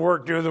do the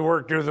work,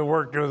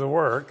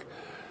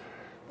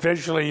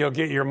 eventually you'll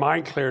get your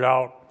mind cleared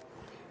out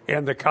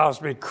and the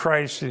cosmic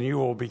Christ and you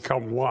will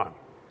become one.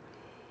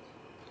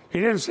 He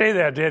didn't say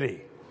that, did he?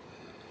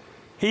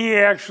 He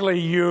actually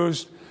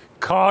used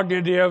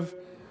cognitive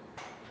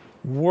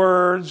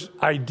words,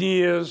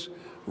 ideas,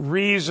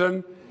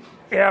 reason,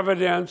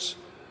 evidence,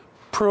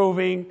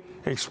 proving,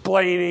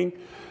 explaining,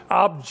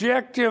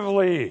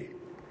 objectively.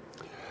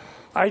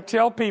 I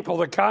tell people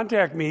to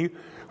contact me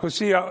who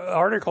see an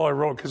article I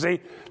wrote, because they've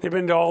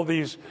been to all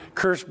these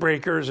curse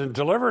breakers and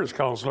deliverance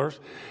counselors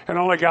and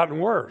only gotten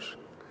worse.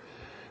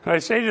 And I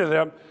say to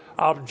them,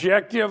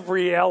 objective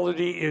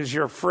reality is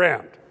your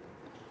friend.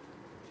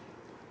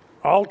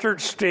 Altered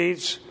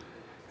states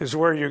is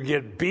where you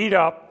get beat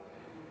up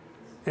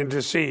and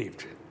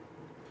deceived.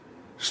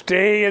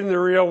 Stay in the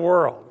real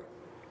world.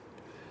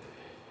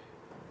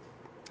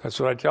 That's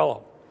what I tell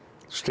them.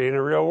 Stay in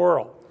the real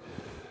world.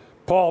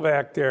 Paul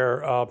back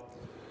there,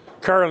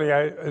 Carly,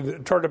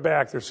 toward the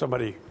back, there's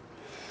somebody.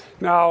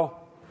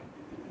 Now,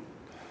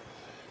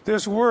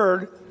 this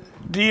word,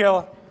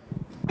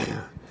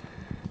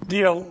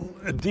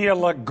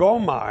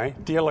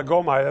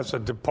 dialogomai, that's a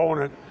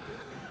deponent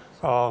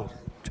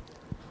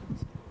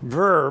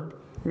verb,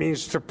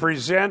 means to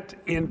present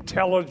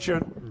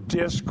intelligent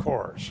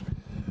discourse.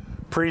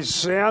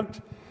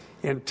 Present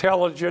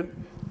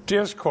intelligent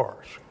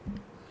discourse.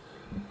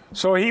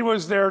 So he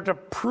was there to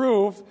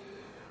prove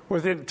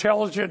with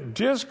intelligent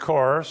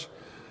discourse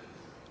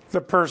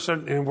the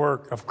person and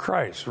work of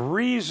Christ.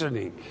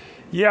 Reasoning.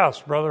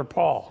 Yes, Brother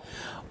Paul.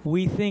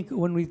 We think,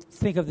 when we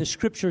think of the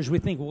Scriptures, we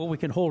think what we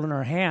can hold in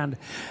our hand.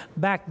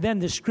 Back then,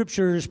 the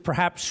Scriptures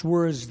perhaps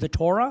was the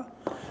Torah.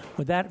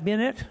 Would that have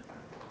been it?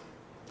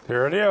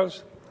 There it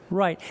is.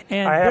 Right,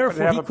 and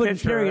therefore he couldn't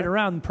carry it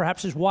around.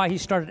 Perhaps is why he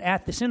started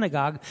at the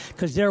synagogue,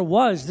 because there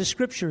was the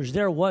Scriptures,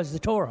 there was the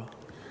Torah.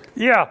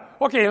 Yeah,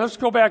 okay, let's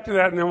go back to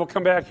that and then we'll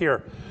come back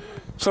here.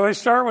 So they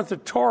start with the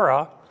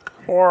Torah,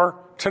 or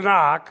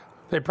Tanakh.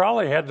 They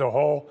probably had the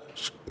whole,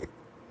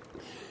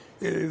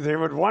 they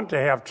would want to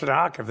have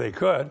Tanakh if they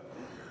could.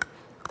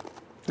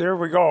 There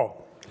we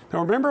go. Now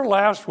remember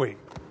last week,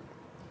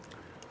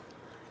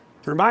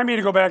 remind me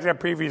to go back to that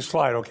previous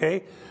slide,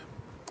 okay?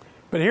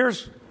 But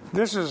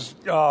this is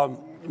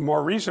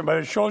more recent, but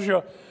it shows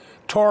you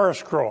Torah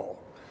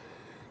scroll.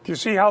 Do you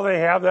see how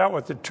they have that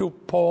with the 2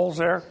 poles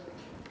there?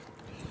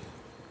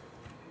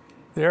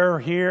 They're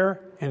here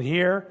and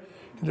here.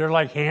 They're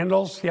like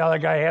handles. See how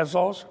that guy has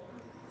those?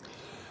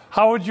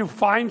 How would you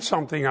find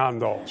something on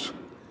those?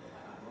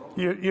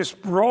 You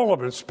roll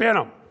them and spin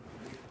them.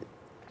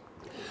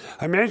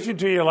 I mentioned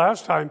to you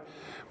last time,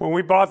 when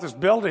we bought this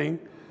building,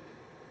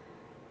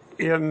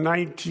 in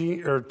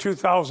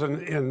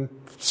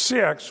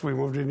 2006, we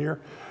moved in here.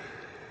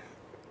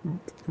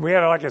 We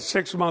had like a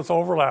 6-month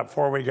overlap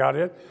before we got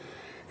in.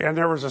 And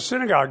there was a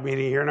synagogue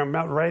meeting here, and I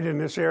met right in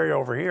this area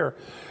over here.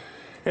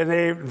 And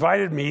they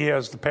invited me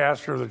as the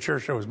pastor of the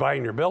church that was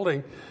buying their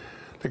building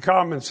to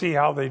come and see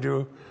how they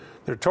do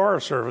their Torah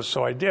service,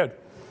 so I did.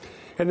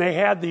 And they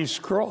had these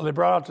scroll. They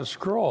brought out the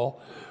scroll,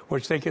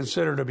 which they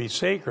consider to be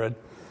sacred.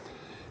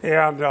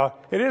 And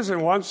it is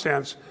in one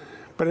sense,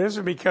 but it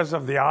isn't because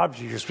of the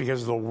object, just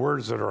because of the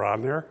words that are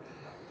on there.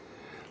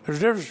 There's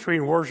a difference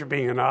between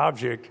worshiping an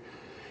object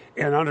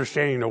and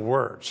understanding the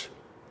words.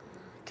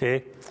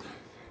 Okay?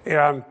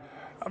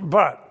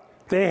 But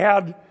they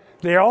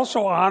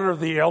also honor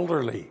the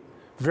elderly,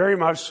 very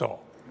much so.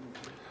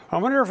 I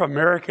wonder if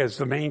America is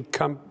the main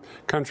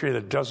country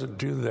that doesn't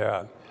do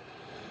that.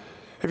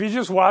 If you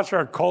just watch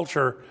our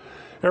culture,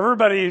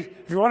 everybody,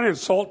 if you want to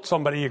insult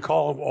somebody, you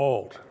call them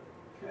old.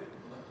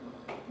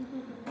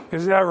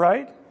 Isn't that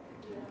right?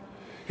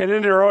 And then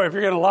if you're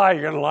going to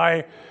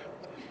lie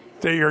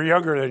that you're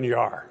younger than you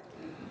are.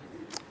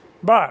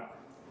 But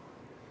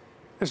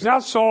it's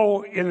not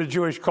so in the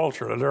Jewish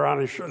culture.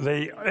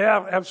 They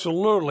have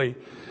absolutely,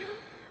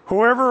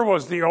 whoever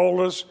was the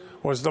oldest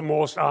was the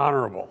most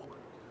honorable.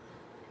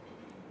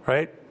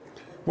 Right?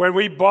 When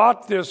we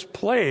bought this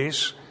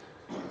place,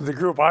 the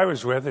group I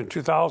was with in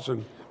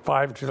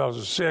 2005,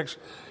 2006,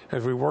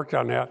 as we worked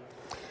on that,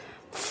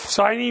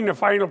 signing the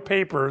final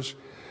papers,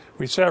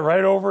 we sat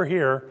right over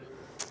here,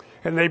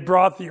 and they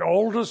brought the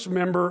oldest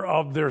member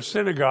of their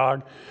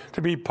synagogue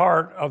to be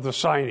part of the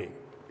signing.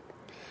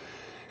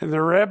 And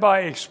the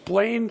rabbi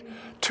explained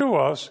to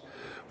us,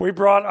 we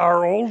brought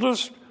our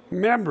oldest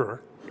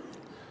member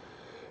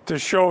to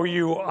show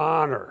you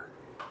honor,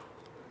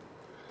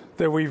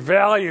 that we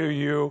value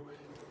you,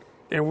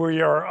 and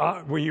we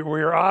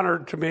are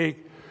honored to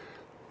make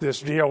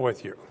this deal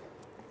with you.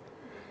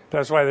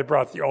 That's why they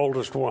brought the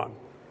oldest one.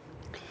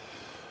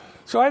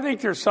 So I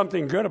think there's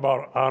something good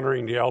about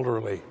honoring the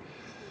elderly.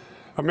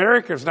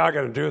 America's not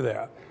going to do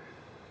that.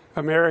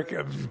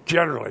 America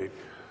generally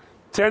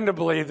tend to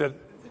believe that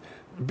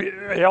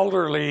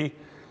elderly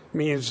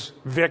means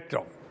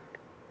victim.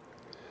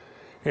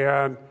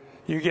 And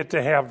you get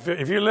to have,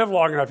 if you live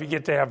long enough, you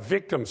get to have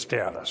victim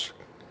status.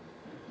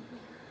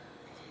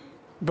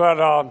 But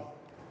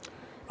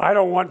I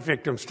don't want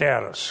victim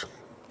status.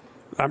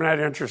 I'm not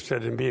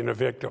interested in being a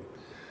victim.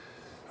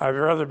 I'd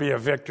rather be a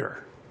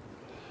victor.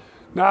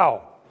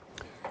 Now,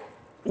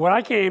 when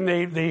I came,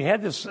 they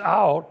had this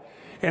out,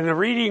 and the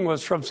reading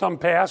was from some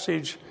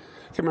passage.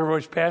 I can't remember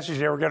which passage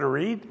they were going to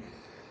read.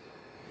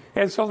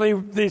 And so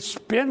they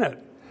spin it.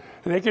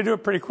 And they could do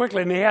it pretty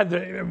quickly. And they had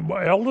the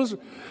eldest,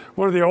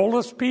 one of the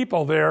oldest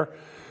people there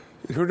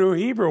who knew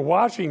Hebrew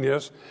watching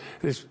this.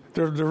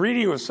 The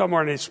reading was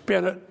somewhere, and they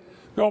spin it.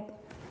 Nope.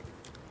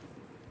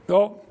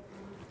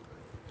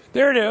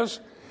 There it is.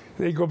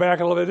 And they'd go back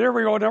a little bit. There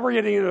we go. Now we're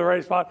getting into the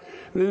right spot.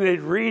 And then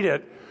they'd read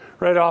it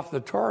right off the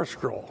Torah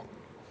scroll.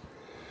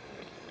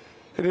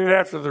 And then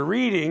after the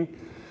reading,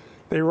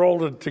 they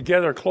rolled it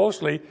together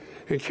closely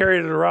and carried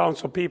it around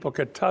so people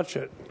could touch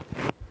it.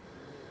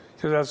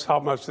 Because that's how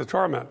much the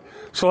Torah meant.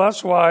 So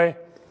that's why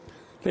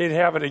they'd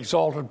have an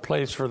exalted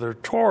place for their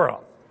Torah.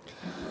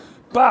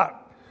 But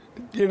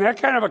in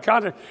that kind of a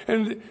context,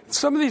 and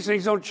some of these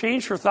things don't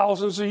change for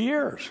thousands of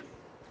years.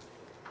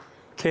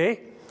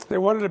 Okay? They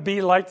wanted to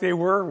be like they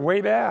were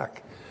way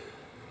back.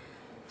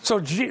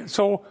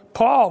 So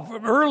Paul,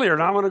 earlier,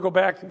 and I'm going to go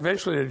back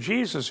eventually to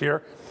Jesus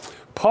here,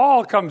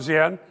 Paul comes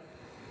in,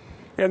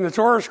 and the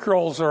Torah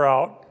scrolls are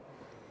out,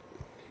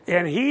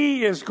 and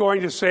he is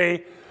going to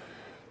say,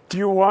 do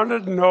you want to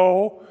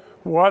know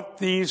what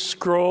these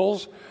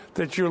scrolls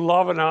that you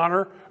love and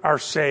honor are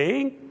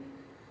saying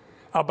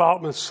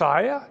about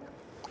Messiah?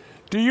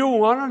 Do you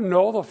want to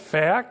know the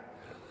fact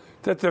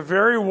that the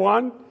very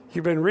one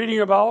you've been reading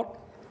about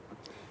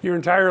your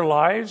entire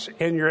lives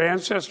and your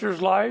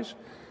ancestors' lives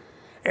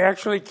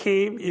actually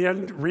came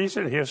in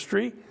recent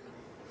history?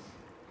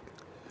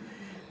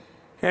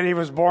 And he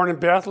was born in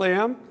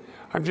Bethlehem.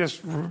 I'm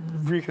just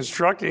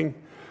reconstructing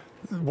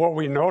what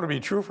we know to be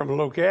true from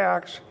Luke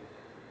Acts.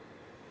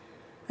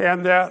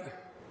 And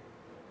that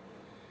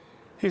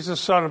he's the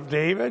son of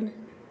David.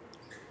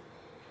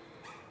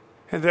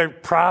 And the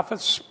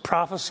prophets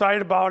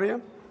prophesied about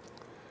him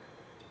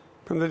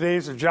from the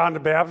days of John the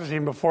Baptist.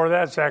 Even before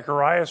that,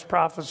 Zacharias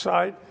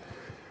prophesied.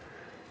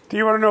 Do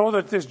you want to know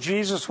that this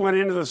Jesus went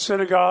into the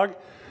synagogue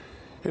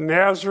in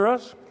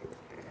Nazareth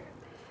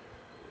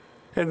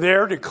and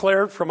there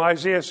declared from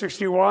Isaiah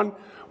 61,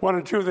 1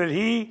 and 2, that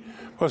he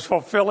was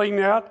fulfilling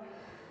that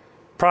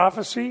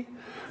prophecy?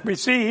 We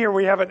see here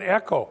we have an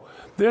echo.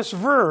 This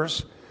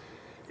verse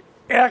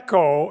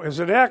is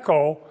an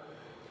echo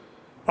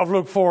of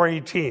Luke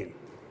 4:18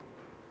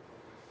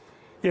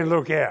 in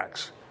Luke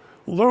Acts.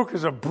 Luke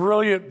is a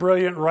brilliant,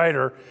 brilliant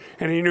writer,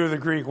 and he knew the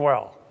Greek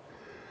well.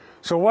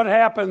 So what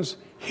happens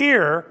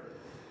here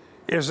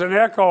is an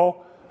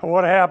echo of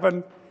what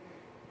happened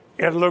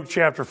in Luke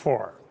chapter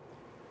 4.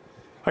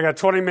 I got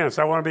 20 minutes.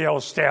 I want to be able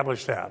to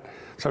establish that.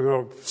 So I'm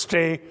going to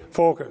stay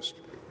focused.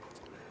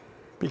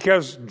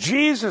 Because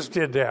Jesus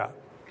did that.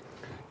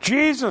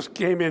 Jesus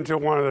came into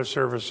one of the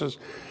services.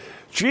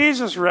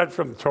 Jesus read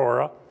from the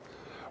Torah,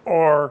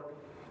 or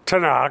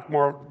Tanakh,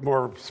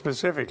 more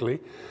specifically,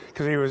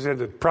 because he was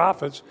into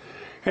prophets.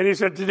 And he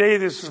said, today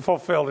this is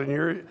fulfilled in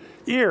your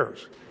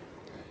ears.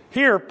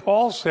 Here,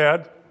 Paul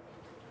said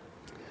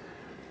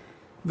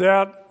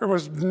that it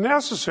was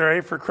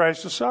necessary for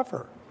Christ to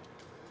suffer.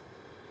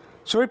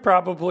 So he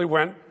probably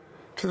went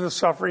to the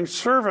suffering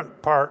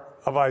servant part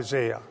of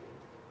Isaiah.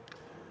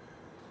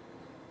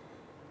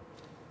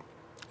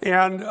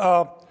 And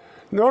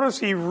notice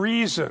he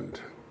reasoned.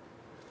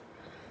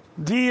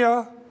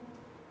 Dia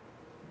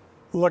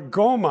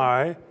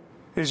lagomai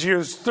is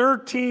used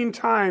 13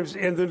 times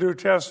in the New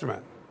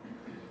Testament.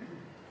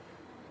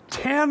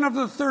 10 of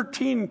the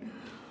 13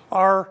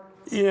 are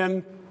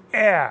in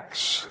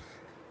Acts.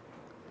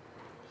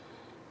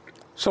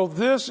 So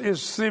this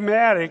is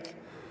thematic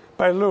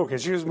by Luke.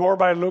 It's used more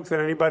by Luke than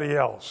anybody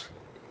else.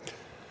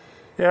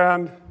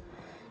 And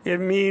it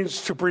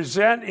means to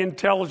present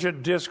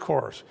intelligent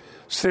discourse.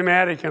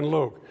 Thematic in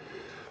Luke.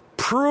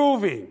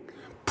 Proving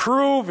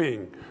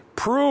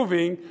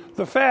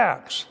the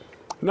facts.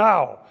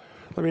 Now,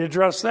 let me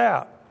address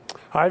that.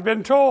 I've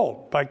been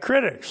told by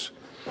critics,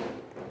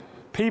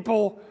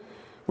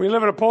 we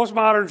live in a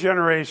postmodern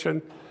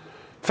generation.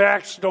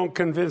 Facts don't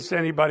convince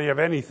anybody of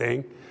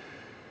anything.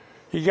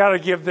 You got to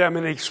give them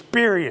an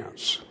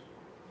experience.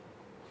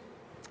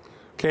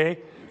 Okay?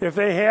 If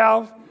they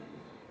have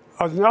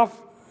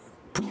enough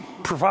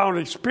profound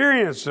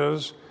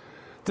experiences,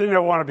 then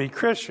they'll want to be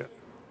Christian.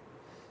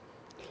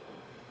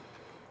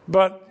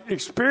 But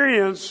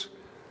experience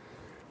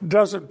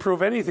doesn't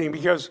prove anything,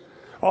 because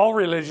all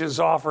religions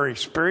offer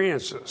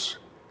experiences,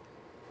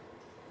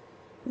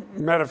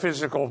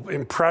 metaphysical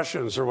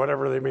impressions, or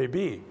whatever they may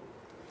be.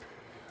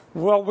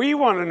 What we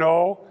want to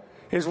know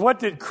is, what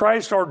did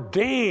Christ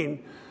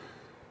ordain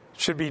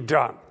should be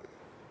done?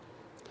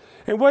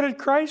 And what did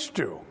Christ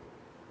do?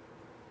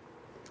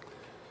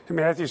 In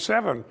Matthew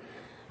 7,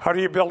 how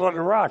do you build on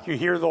the rock? You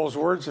hear those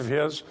words of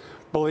his,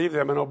 believe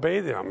them and obey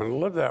them, and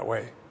live that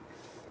way.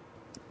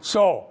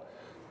 So,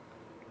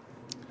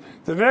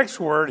 the next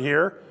word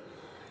here,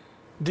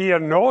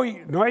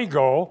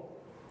 dianoigo,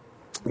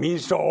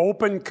 means to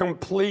open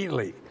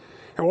completely.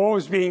 And what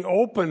was being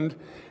opened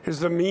is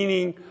the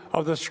meaning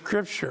of the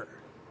Scripture.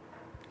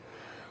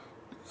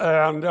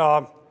 And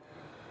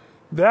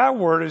that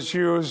word is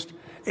used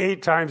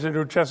 8 times in the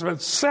New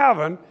Testament,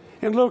 7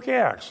 in Luke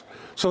Acts.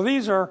 So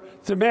these are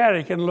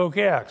thematic in Luke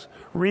Acts,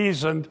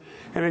 reasoned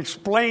and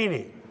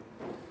explaining.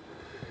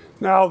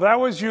 Now, that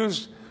was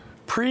used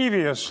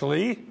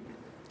previously.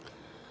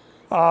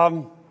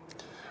 Well,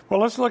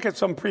 let's look at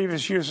some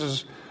previous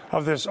uses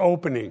of this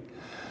opening.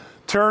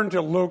 Turn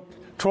to Luke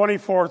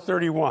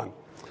 24:31.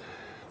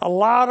 A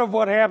lot of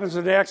what happens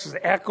in Acts is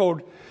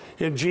echoed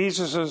in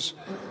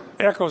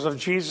echoes of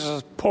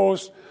Jesus'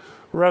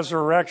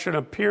 post-resurrection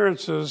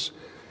appearances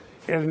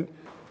in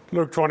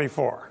Luke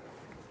 24.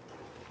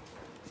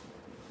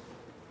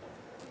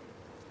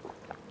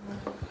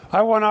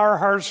 I want our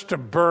hearts to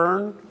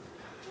burn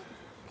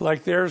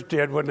like theirs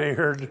did when they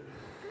heard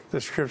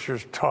the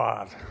Scriptures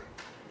taught.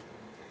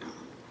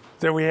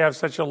 That we have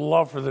such a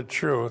love for the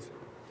truth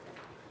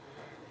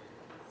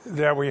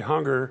that we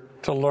hunger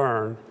to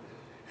learn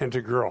and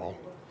to grow.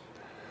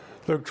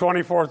 Luke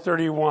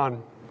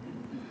 24:31.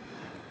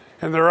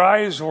 And their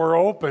eyes were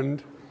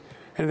opened,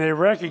 and they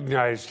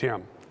recognized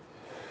him.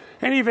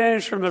 And he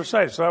vanished from their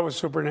sight, so that was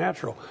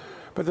supernatural.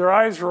 But their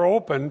eyes were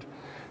opened.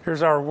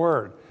 Here's our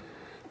word.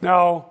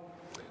 Now,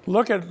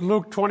 look at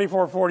Luke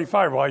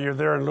 24:45 while you're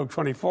there in Luke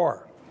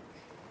 24.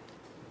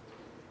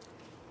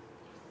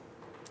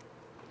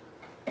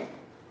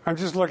 I'm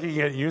just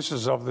looking at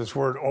uses of this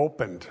word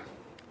opened.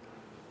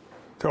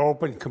 To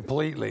open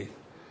completely.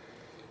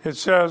 It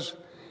says,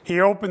 he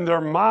opened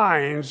their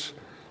minds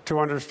to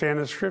understand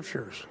the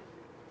Scriptures.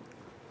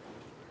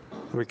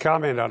 Let me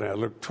comment on that.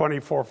 Luke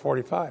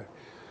 24:45.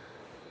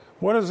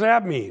 What does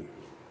that mean?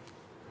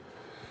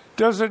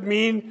 Does it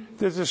mean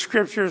that the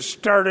Scriptures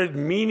started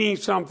meaning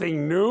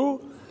something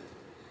new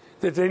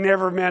that they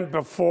never meant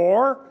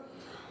before?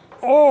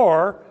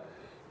 Or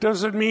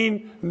does it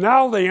mean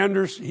now they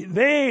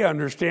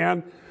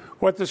understand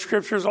what the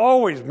Scriptures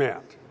always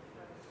meant?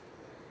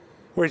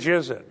 Which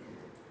is it?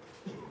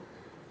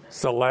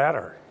 It's the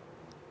latter.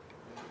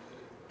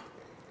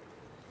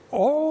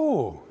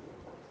 Oh,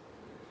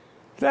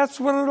 that's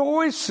what it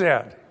always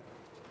said.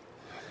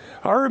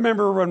 I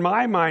remember when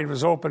my mind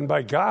was opened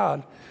by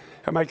God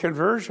at my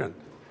conversion.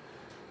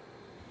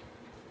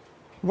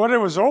 What it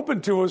was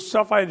open to was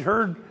stuff I'd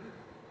heard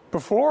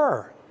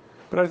before,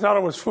 but I thought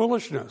it was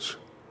foolishness.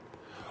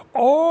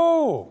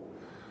 Oh,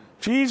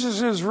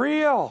 Jesus is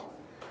real.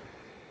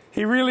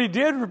 He really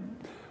did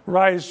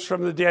rise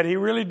from the dead. He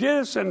really did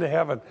ascend to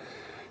heaven.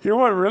 You know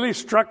what really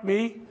struck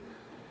me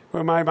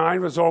when my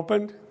mind was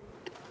opened?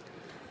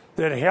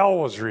 That hell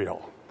was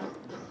real.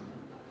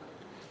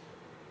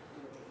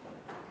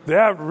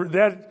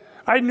 That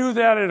I knew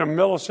that in a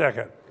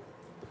millisecond.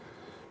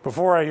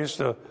 Before I used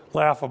to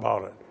laugh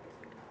about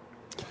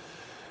it.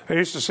 I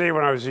used to say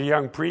when I was a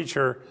young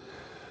preacher,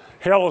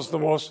 hell is the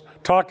most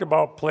talked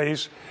about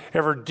place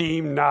ever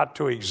deemed not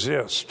to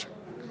exist.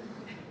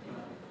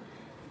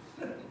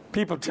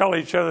 People tell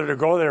each other to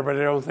go there, but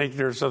they don't think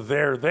there's a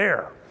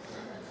there.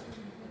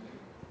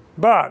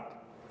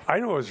 But I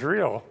knew it was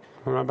real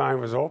when my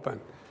mind was open.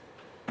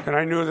 And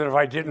I knew that if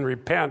I didn't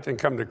repent and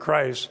come to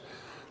Christ,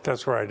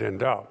 that's where I'd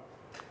end up.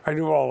 I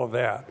knew all of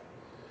that.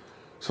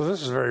 So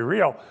this is very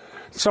real.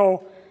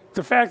 So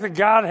the fact that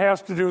God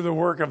has to do the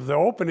work of the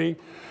opening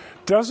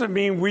doesn't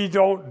mean we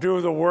don't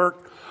do the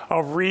work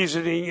of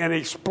reasoning and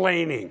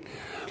explaining.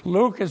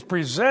 Luke is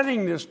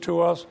presenting this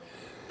to us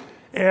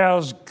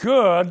as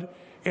good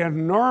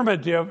and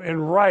normative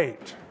and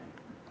right.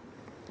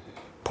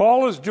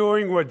 Paul is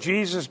doing what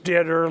Jesus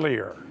did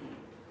earlier.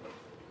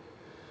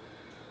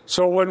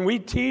 So when we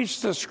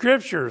teach the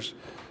Scriptures,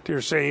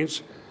 dear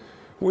saints,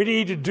 we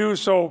need to do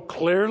so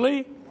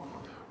clearly,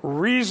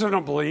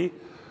 reasonably,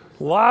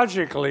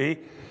 logically,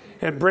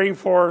 and bring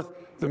forth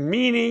the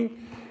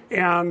meaning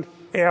and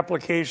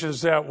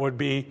applications that would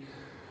be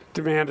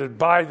demanded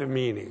by the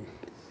meaning.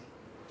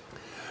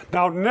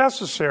 Now,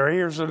 necessary,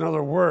 here's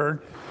another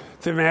word,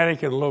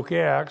 thematic in Luke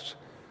Acts.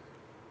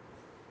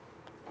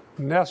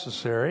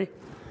 Necessary.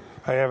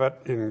 I have it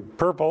in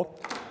purple.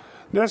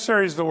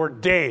 Necessary is the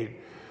word day,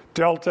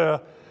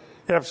 delta,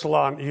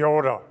 epsilon,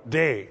 iota,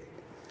 day.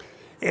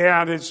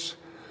 And its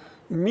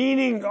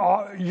meaning,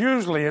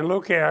 usually in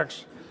Luke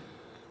Acts,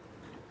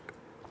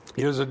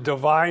 is a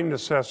divine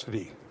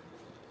necessity.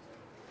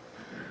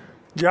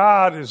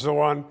 God is the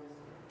one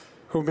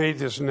who made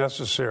this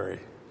necessary.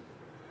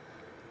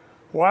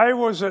 Why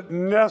was it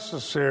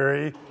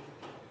necessary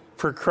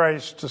for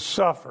Christ to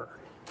suffer?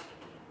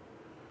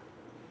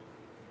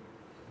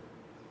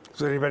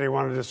 Does anybody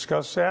want to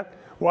discuss that?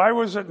 Why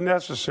was it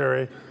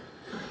necessary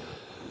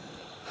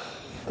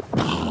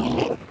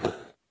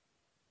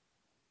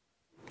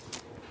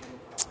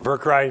for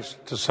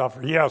Christ to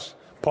suffer? Yes,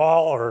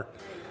 Paul or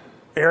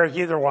Eric,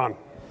 either one.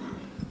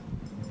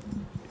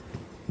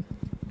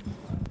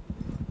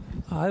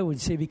 I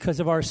would say because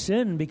of our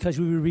sin, because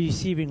we were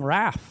receiving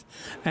wrath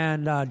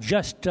and our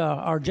just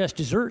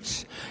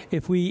deserts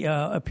if we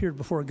appeared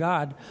before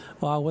God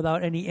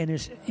without any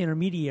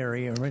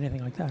intermediary or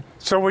anything like that.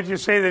 So would you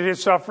say that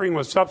his suffering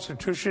was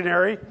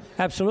substitutionary?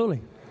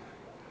 Absolutely.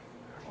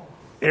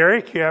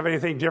 Eric, you have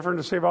anything different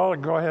to say about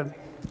it? Go ahead.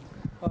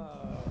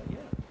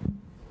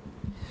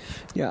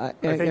 Yeah, I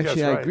think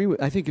actually, right. I agree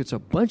with. I think it's a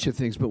bunch of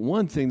things, but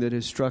one thing that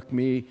has struck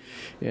me,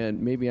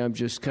 and maybe I'm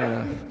just kind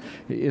of,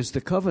 is the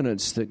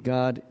covenants that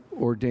God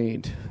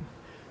ordained.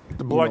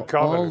 The blood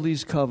covenant. All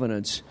these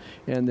covenants,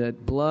 and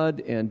that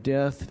blood and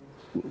death.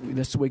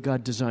 That's the way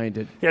God designed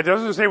it. Yeah, it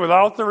doesn't say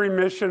without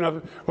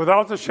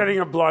the shedding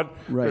of blood,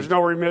 Right. There's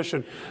no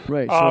remission.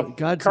 Right. So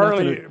God's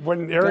Carly, not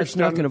when Eric's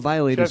going to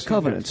violate His Jesse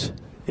covenants.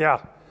 did.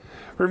 Yeah.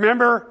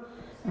 Remember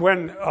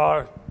when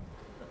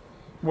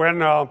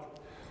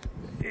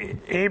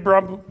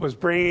Abram was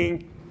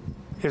bringing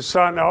his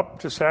son up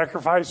to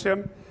sacrifice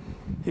him?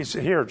 He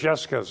said, here,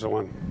 Jessica's the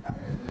one.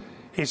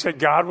 He said,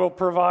 God will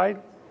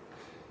provide?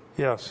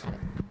 Yes.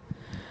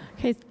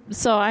 Okay,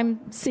 so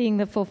I'm seeing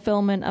the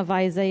fulfillment of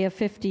Isaiah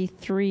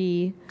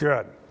 53,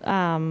 Good.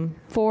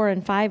 4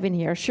 and 5 in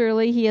here.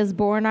 Surely he has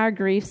borne our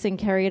griefs and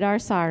carried our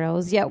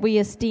sorrows, yet we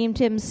esteemed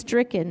him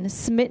stricken,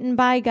 smitten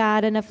by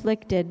God and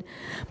afflicted.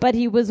 But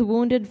he was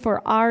wounded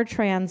for our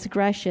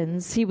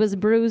transgressions, he was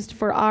bruised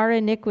for our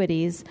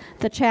iniquities.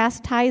 The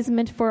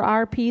chastisement for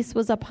our peace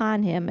was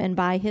upon him, and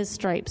by his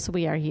stripes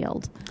we are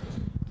healed.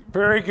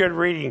 Very good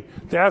reading.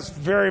 That's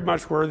very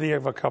much worthy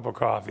of a cup of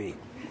coffee.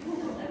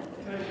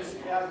 Can I just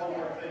add one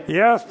more thing?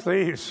 Yes,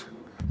 please.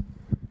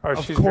 Oh,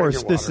 Of she's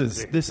course, drinking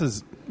water. this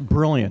is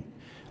brilliant.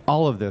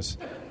 All of this.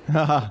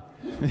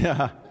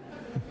 Yeah.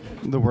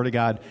 The Word of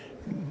God.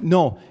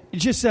 No,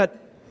 just that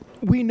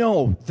we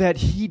know that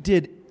He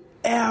did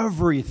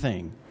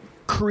everything.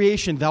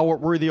 Creation, thou art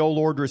worthy, O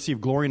Lord, to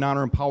receive glory and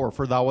honor and power,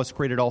 for thou hast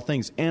created all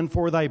things, and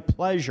for thy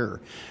pleasure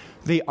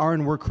they are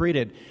and were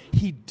created.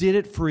 He did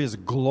it for His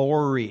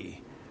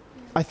glory.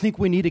 I think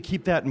we need to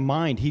keep that in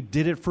mind. He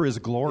did it for His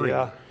glory.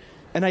 Yeah.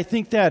 And I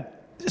think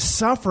that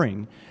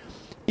suffering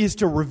is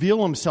to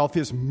reveal Himself,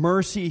 His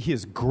mercy,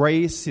 His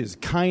grace, His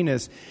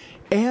kindness,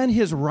 and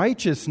His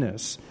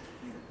righteousness.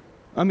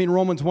 I mean,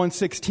 Romans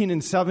 1:16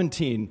 and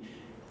 17.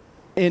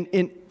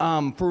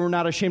 For we're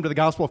not ashamed of the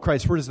gospel of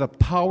Christ, for it is the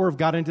power of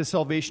God unto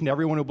salvation to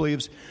everyone who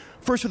believes,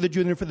 first for the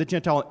Jew and then for the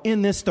Gentile.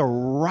 In this, the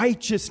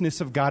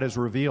righteousness of God is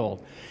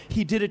revealed.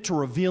 He did it to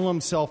reveal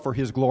Himself for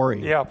His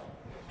glory. Yeah.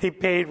 He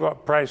paid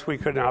what price we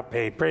could not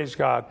pay. Praise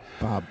God.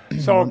 Bob.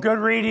 So good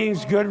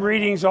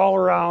readings all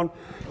around.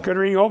 Good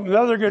reading. Oh,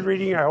 another good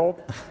reading, I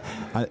hope.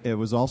 It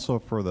was also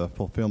for the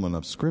fulfillment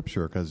of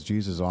Scripture, because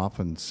Jesus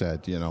often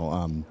said,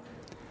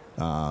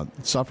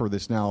 suffer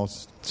this now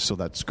so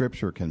that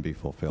Scripture can be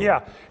fulfilled.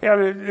 Yeah.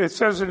 And it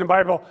says in the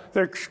Bible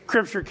that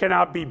Scripture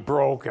cannot be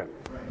broken.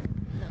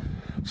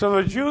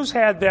 So the Jews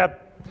had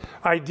that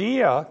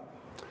idea,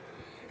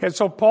 And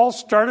so Paul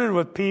started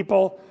with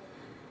people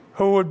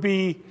who would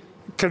be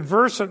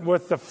conversant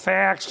with the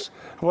facts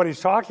of what he's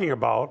talking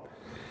about.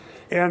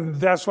 And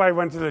that's why I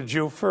went to the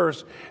Jew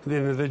first, and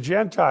then to the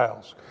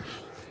Gentiles.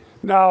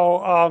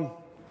 Now,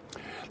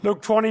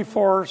 Luke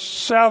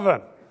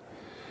 24:7.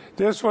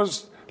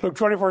 Luke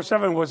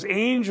 24:7 was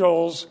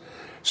angels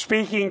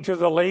speaking to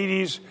the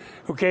ladies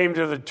who came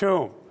to the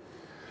tomb.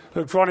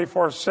 Luke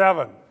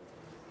 24:7.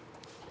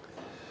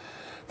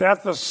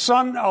 That the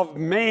Son of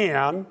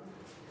Man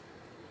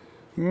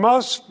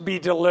must be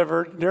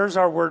delivered, there's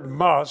our word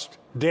must,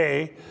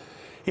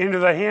 into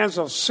the hands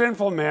of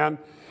sinful men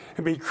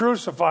and be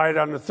crucified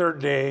on the third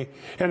day,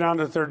 and on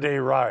the third day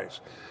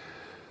rise.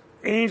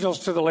 Angels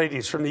to the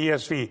ladies from the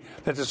ESV,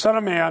 that the Son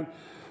of Man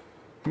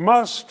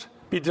must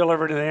be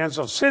delivered in the hands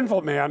of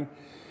sinful men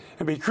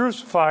and be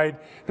crucified,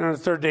 and on the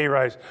third day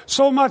rise.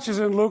 So much is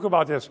in Luke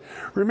about this.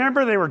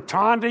 Remember, they were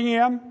taunting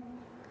him.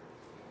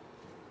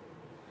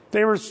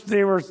 They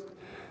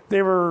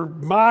were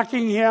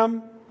mocking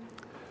him.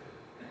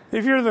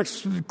 If you're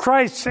the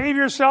Christ, save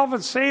yourself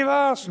and save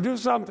us. Do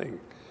something.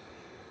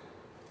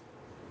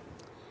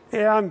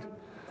 And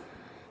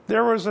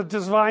there was a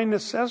divine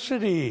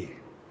necessity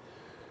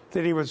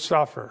that he would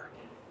suffer.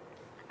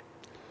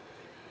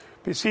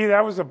 But you see,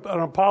 that was an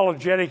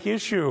apologetic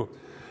issue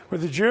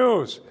with the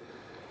Jews.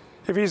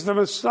 If he's the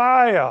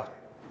Messiah,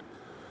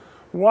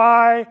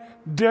 why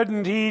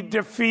didn't he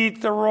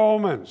defeat the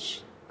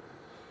Romans?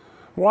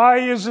 Why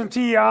isn't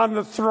he on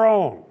the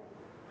throne?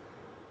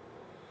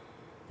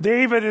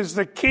 David is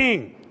the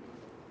king.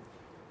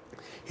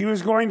 He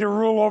was going to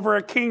rule over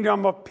a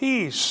kingdom of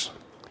peace.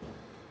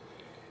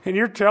 And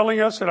you're telling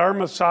us that our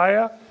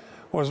Messiah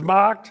was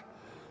mocked,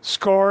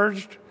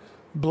 scourged,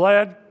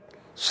 bled,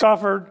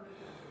 suffered,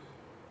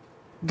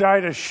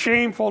 died a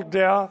shameful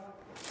death,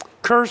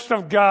 cursed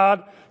of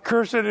God,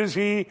 cursed is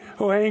he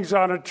who hangs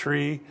on a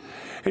tree.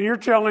 And you're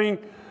telling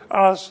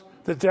us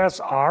that that's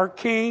our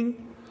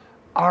king,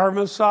 our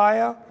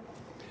Messiah?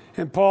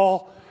 And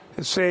Paul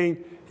is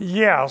saying,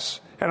 yes,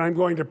 and I'm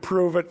going to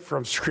prove it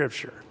from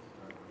Scripture.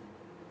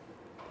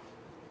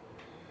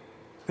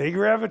 They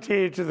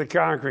gravitated to the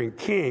conquering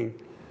king,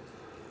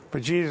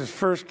 but Jesus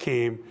first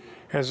came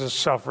as a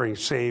suffering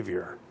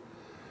Savior.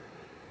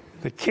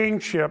 The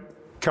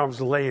kingship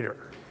comes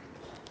later.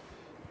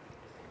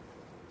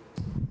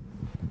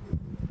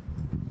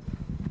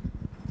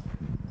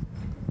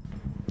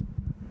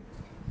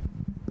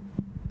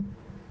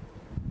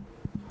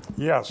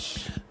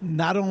 Yes.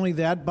 Not only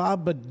that,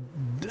 Bob, but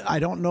I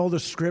don't know the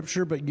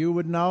Scripture, but you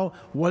would know.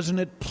 Wasn't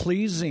it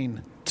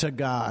pleasing to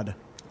God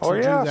to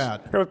do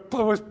that? It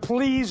was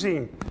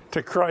pleasing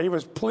to crush. He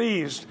was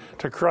pleased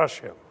to crush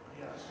him.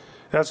 Yes.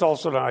 That's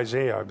also in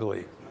Isaiah, I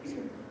believe.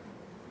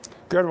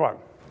 Good one.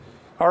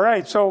 All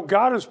right, so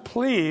God is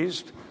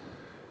pleased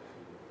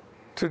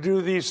to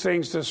do these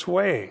things this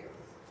way.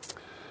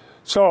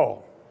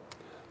 So,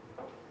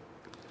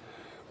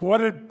 what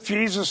did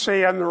Jesus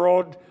say on the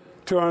road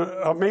to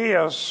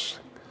Emmaus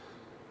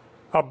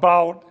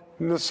about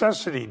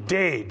necessity,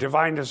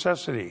 divine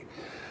necessity?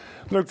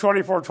 Luke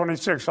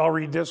 24:26, I'll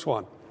read this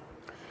one.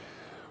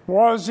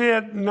 Was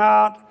it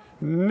not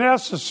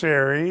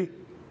necessary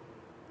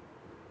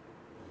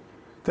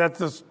that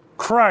the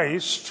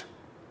Christ,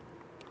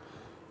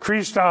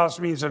 Christos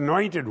means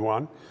anointed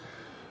one,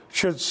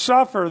 should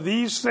suffer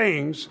these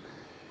things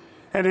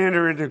and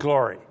enter into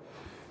glory?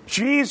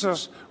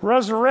 Jesus,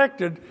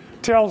 resurrected,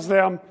 tells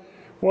them,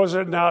 was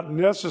it not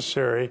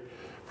necessary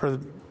for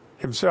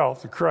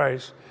himself, the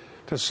Christ,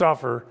 to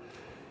suffer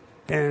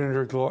and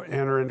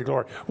enter into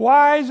glory?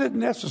 Why is it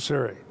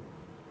necessary?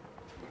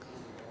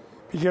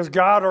 Because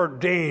God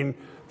ordained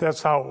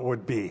that's how it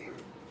would be.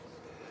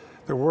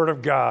 The Word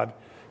of God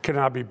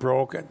cannot be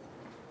broken.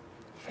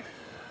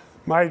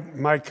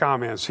 My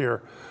comments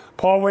here.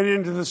 Paul went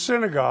into the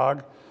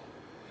synagogue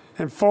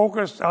and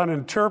focused on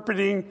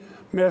interpreting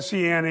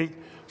Messianic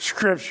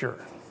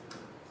Scripture.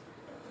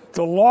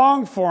 The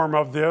long form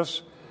of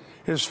this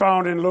is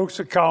found in Luke's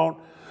account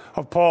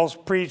of Paul's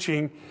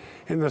preaching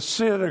in the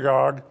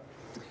synagogue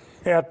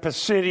at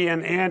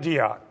Pisidian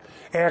Antioch.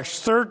 Acts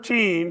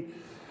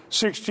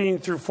 13:16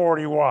 through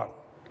 41.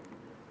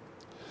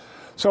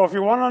 So if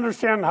you want to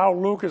understand how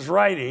Luke is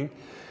writing,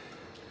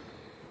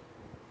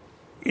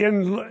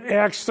 in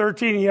Acts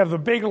 13 you have the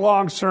big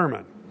long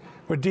sermon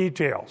with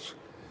details.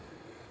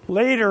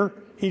 Later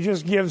he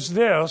just gives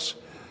this,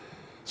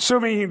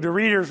 assuming the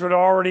readers would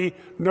already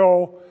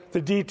know the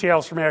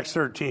details from Acts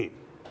 13.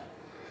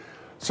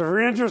 So if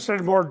you're interested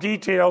in more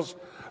details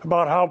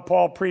about how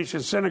Paul preached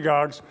in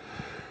synagogues,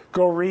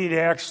 go read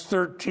Acts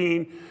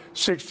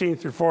 13:16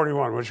 through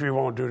 41, which we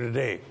won't do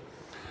today.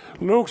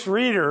 Luke's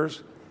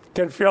readers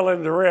can fill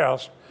in the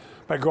rest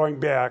by going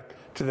back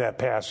to that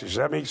passage. Does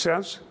that make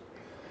sense?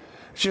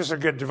 It's just a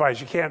good device.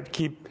 You can't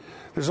keep,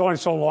 there's only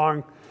so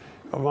long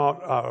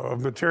amount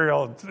of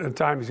material and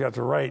time he's got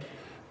to write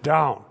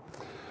down.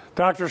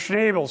 Dr.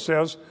 Schnabel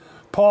says,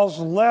 Paul's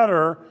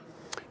letter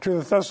to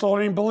the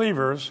Thessalonian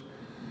believers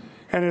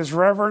and his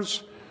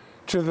reference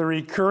to the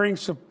recurring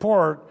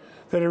support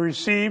that he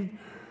received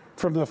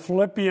from the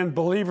Philippian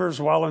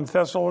believers while in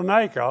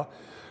Thessalonica,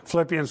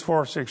 Philippians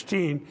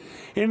 4:16,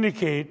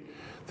 indicate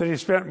that he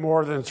spent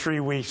more than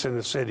 3 weeks in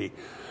the city.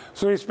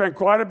 So he spent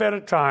quite a bit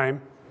of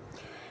time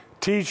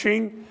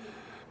teaching,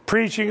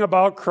 preaching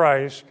about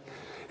Christ,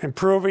 and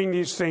proving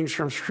these things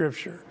from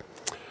Scripture.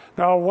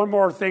 Now, one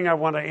more thing I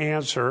want to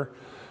answer,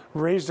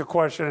 raise the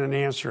question and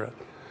answer it.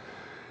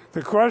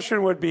 The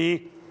question would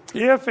be,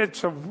 if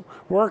it's a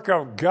work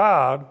of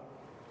God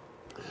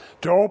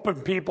to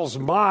open people's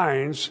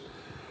minds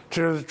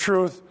to the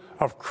truth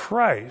of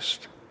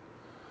Christ,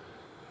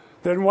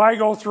 then why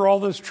go through all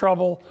this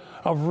trouble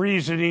of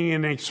reasoning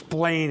and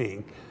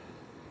explaining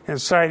and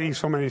citing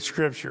so many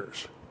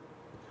scriptures?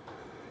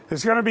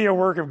 It's going to be a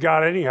work of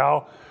God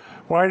anyhow.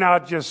 Why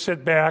not just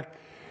sit back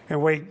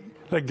and wait,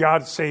 let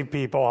God save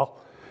people,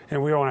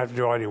 and we don't have to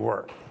do any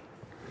work?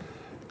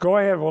 Go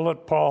ahead, we'll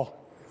let Paul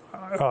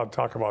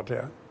talk about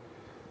that.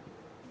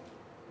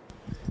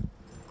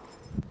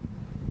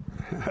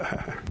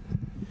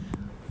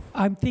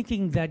 I'm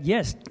thinking that,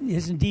 yes,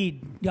 is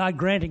indeed God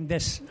granting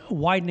this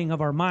widening of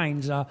our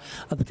minds, of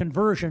the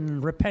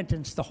conversion,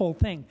 repentance, the whole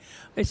thing.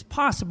 It's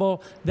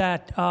possible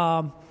that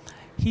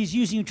He's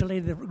using you to lay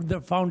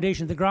the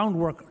foundation, the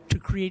groundwork to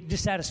create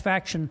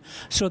dissatisfaction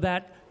so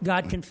that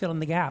God can fill in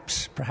the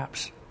gaps,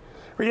 perhaps.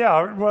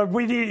 Yeah, well,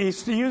 he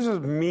uses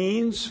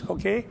means,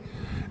 okay?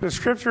 The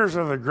Scriptures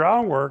are the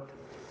groundwork.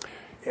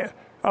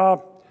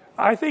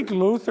 I think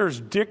Luther's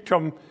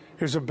dictum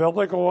is a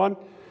biblical one.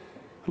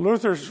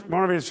 Luther's,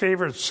 one of his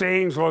favorite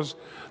sayings was,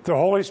 the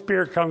Holy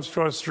Spirit comes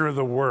to us through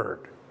the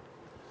Word.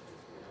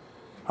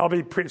 I'll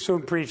be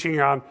soon preaching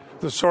on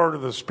the sword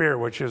of the Spirit,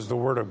 which is the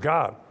Word of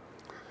God.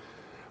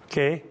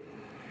 Okay?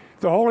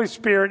 The Holy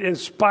Spirit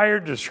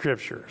inspired the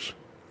Scriptures.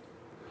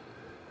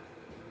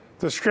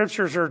 The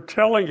Scriptures are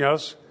telling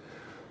us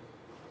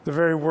the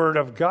very Word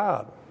of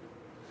God.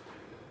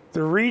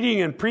 The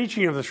reading and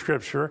preaching of the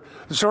Scripture,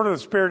 the sword of the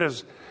Spirit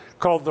is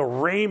called the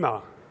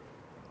Rhema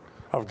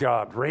of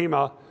God.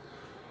 Rhema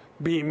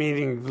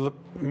meaning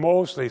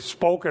mostly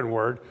spoken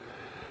word.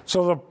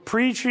 So the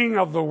preaching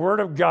of the Word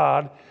of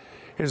God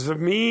is the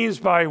means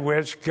by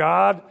which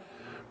God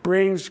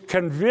brings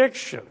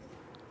conviction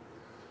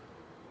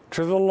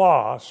to the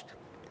lost,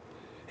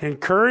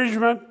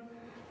 encouragement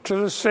to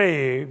the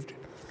saved,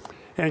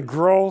 and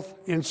growth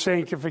in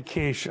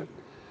sanctification.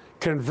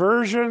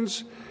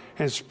 Conversions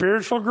and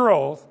spiritual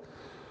growth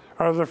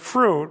are the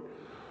fruit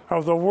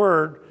of the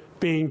Word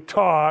being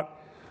taught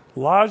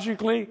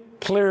logically,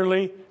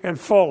 clearly, and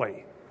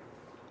fully.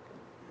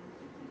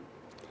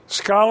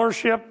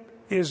 Scholarship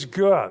is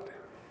good.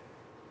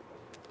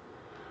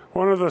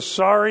 One of the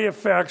sorry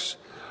effects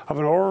of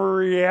an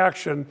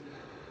overreaction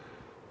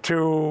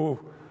to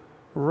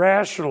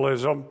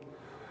rationalism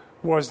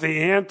was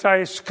the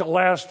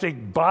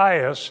anti-scholastic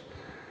bias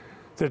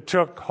that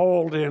took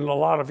hold in a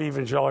lot of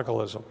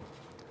evangelicalism.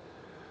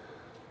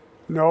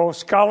 No,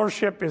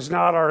 scholarship is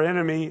not our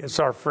enemy, it's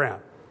our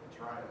friend.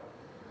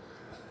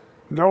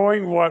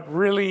 Knowing what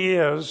really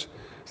is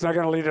not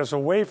going to lead us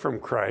away from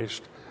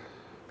Christ,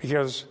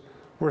 because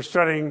we're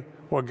studying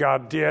what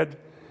God did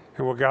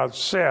and what God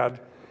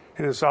said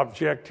in its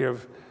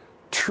objective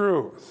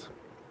truth.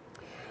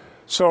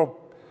 So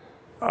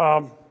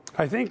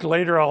I think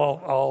later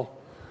I'll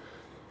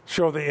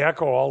show the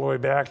echo all the way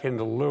back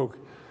into Luke.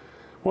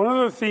 One of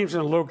the themes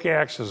in Luke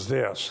Acts is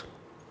this.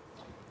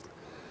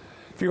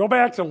 If you go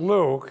back to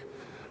Luke,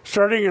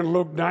 starting in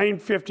Luke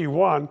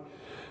 9:51,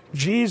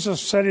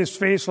 Jesus set his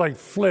face like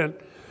flint,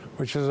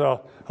 which is an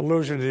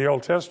allusion to the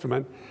Old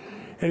Testament,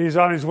 and he's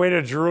on his way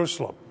to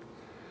Jerusalem.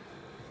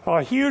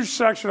 A huge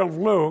section of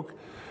Luke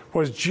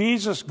was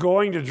Jesus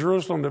going to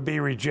Jerusalem to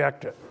be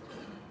rejected.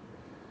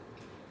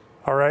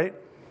 All right?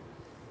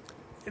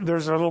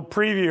 There's a little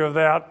preview of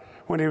that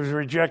when he was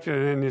rejected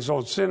in his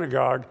own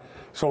synagogue,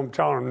 his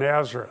hometown of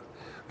Nazareth,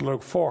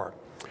 Luke 4.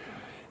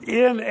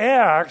 In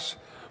Acts,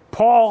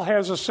 Paul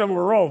has a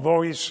similar role,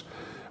 though he's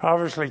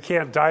obviously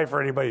can't die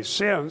for anybody's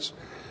sins.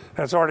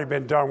 That's already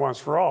been done once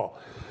for all.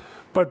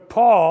 But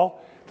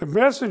Paul, the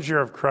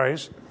messenger of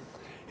Christ,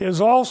 is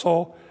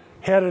also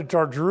headed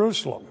toward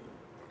Jerusalem.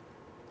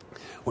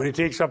 When he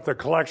takes up the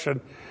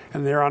collection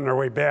and they're on their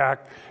way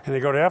back and they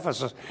go to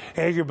Ephesus,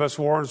 Agabus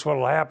warns what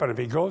will happen if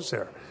he goes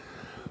there.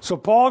 So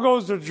Paul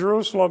goes to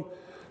Jerusalem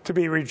to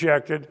be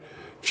rejected.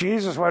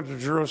 Jesus went to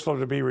Jerusalem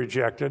to be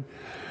rejected.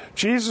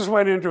 Jesus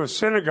went into a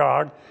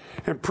synagogue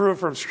and proved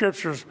from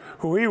scriptures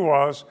who he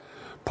was.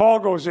 Paul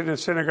goes into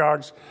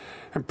synagogues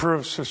and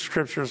proves from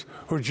scriptures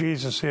who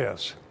Jesus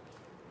is.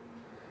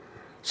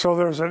 So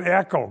there's an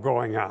echo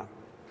going on.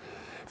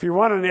 If you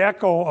want an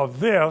echo of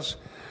this,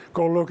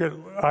 go look at,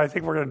 I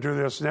think we're going to do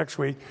this next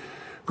week,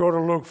 go to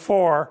Luke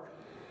 4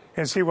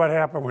 and see what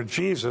happened with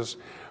Jesus,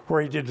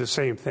 where he did the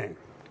same thing.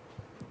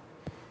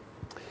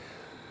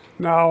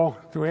 Now,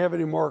 do we have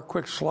any more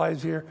quick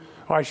slides here?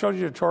 Oh, I showed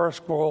you the Torah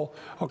scroll.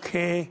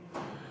 Okay.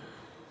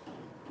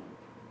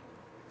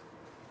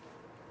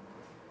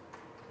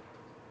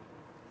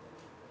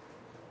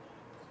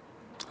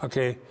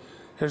 Okay,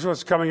 here's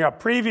what's coming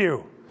up.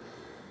 Preview.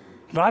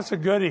 Lots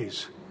of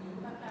goodies.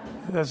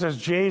 That says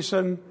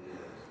Jason,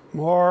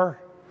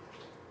 more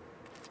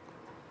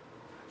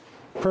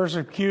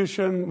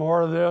persecution,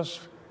 more of this.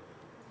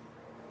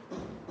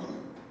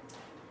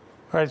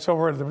 All right,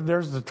 so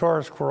there's the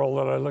Torah scroll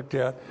that I looked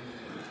at.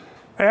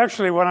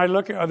 Actually, when I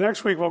look at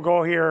next week, we'll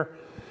go here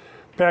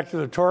back to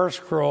the Torah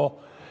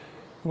scroll.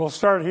 We'll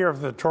start here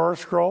with the Torah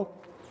scroll,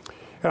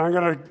 and I'm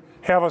going to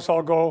have us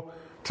all go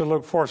to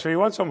Luke 4. So you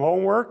want some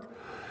homework?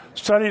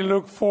 Study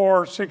Luke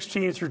 4,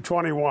 16 through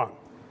 21.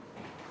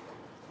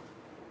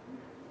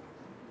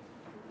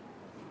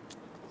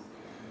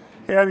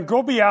 And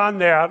go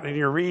beyond that in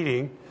your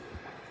reading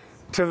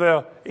to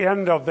the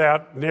end of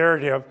that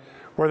narrative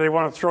where they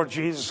want to throw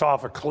Jesus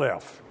off a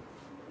cliff.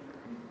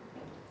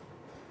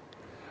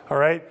 All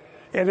right?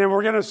 And then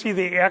we're going to see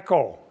the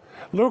echo.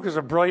 Luke is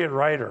a brilliant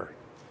writer.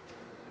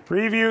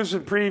 Reviews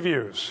and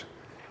previews.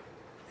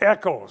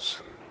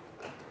 Echoes.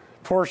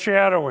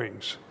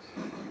 Foreshadowings.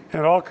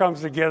 And it all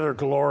comes together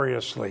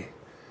gloriously.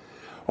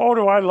 Oh,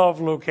 do I love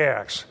Luke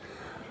Acts.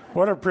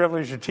 What a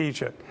privilege to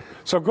teach it.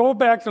 So go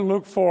back to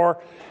Luke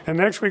 4, and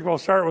next week we'll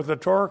start with the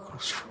Torah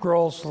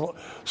scroll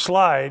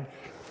slide.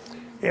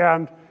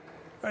 And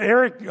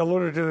Eric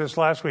alluded to this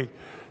last week.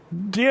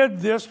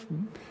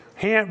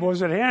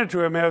 Was it handed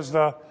to him as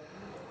the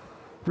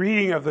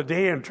reading of the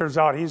day, and it turns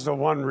out he's the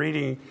one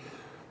reading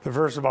the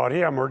verse about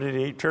him, or did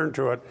he turn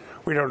to it?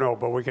 We don't know,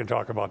 but we can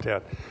talk about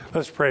that.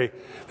 Let's pray.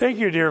 Thank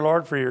you, dear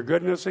Lord, for your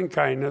goodness and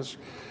kindness.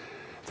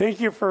 Thank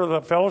you for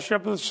the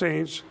fellowship of the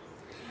saints,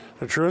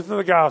 the truth of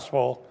the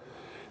gospel,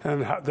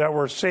 and that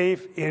we're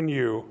safe in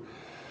you.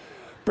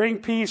 Bring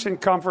peace and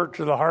comfort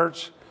to the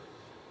hearts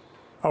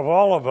of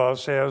all of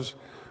us as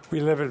we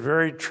live in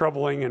very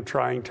troubling and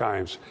trying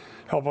times.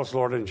 Help us,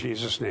 Lord, in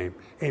Jesus' name.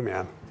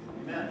 Amen.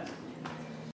 Amen.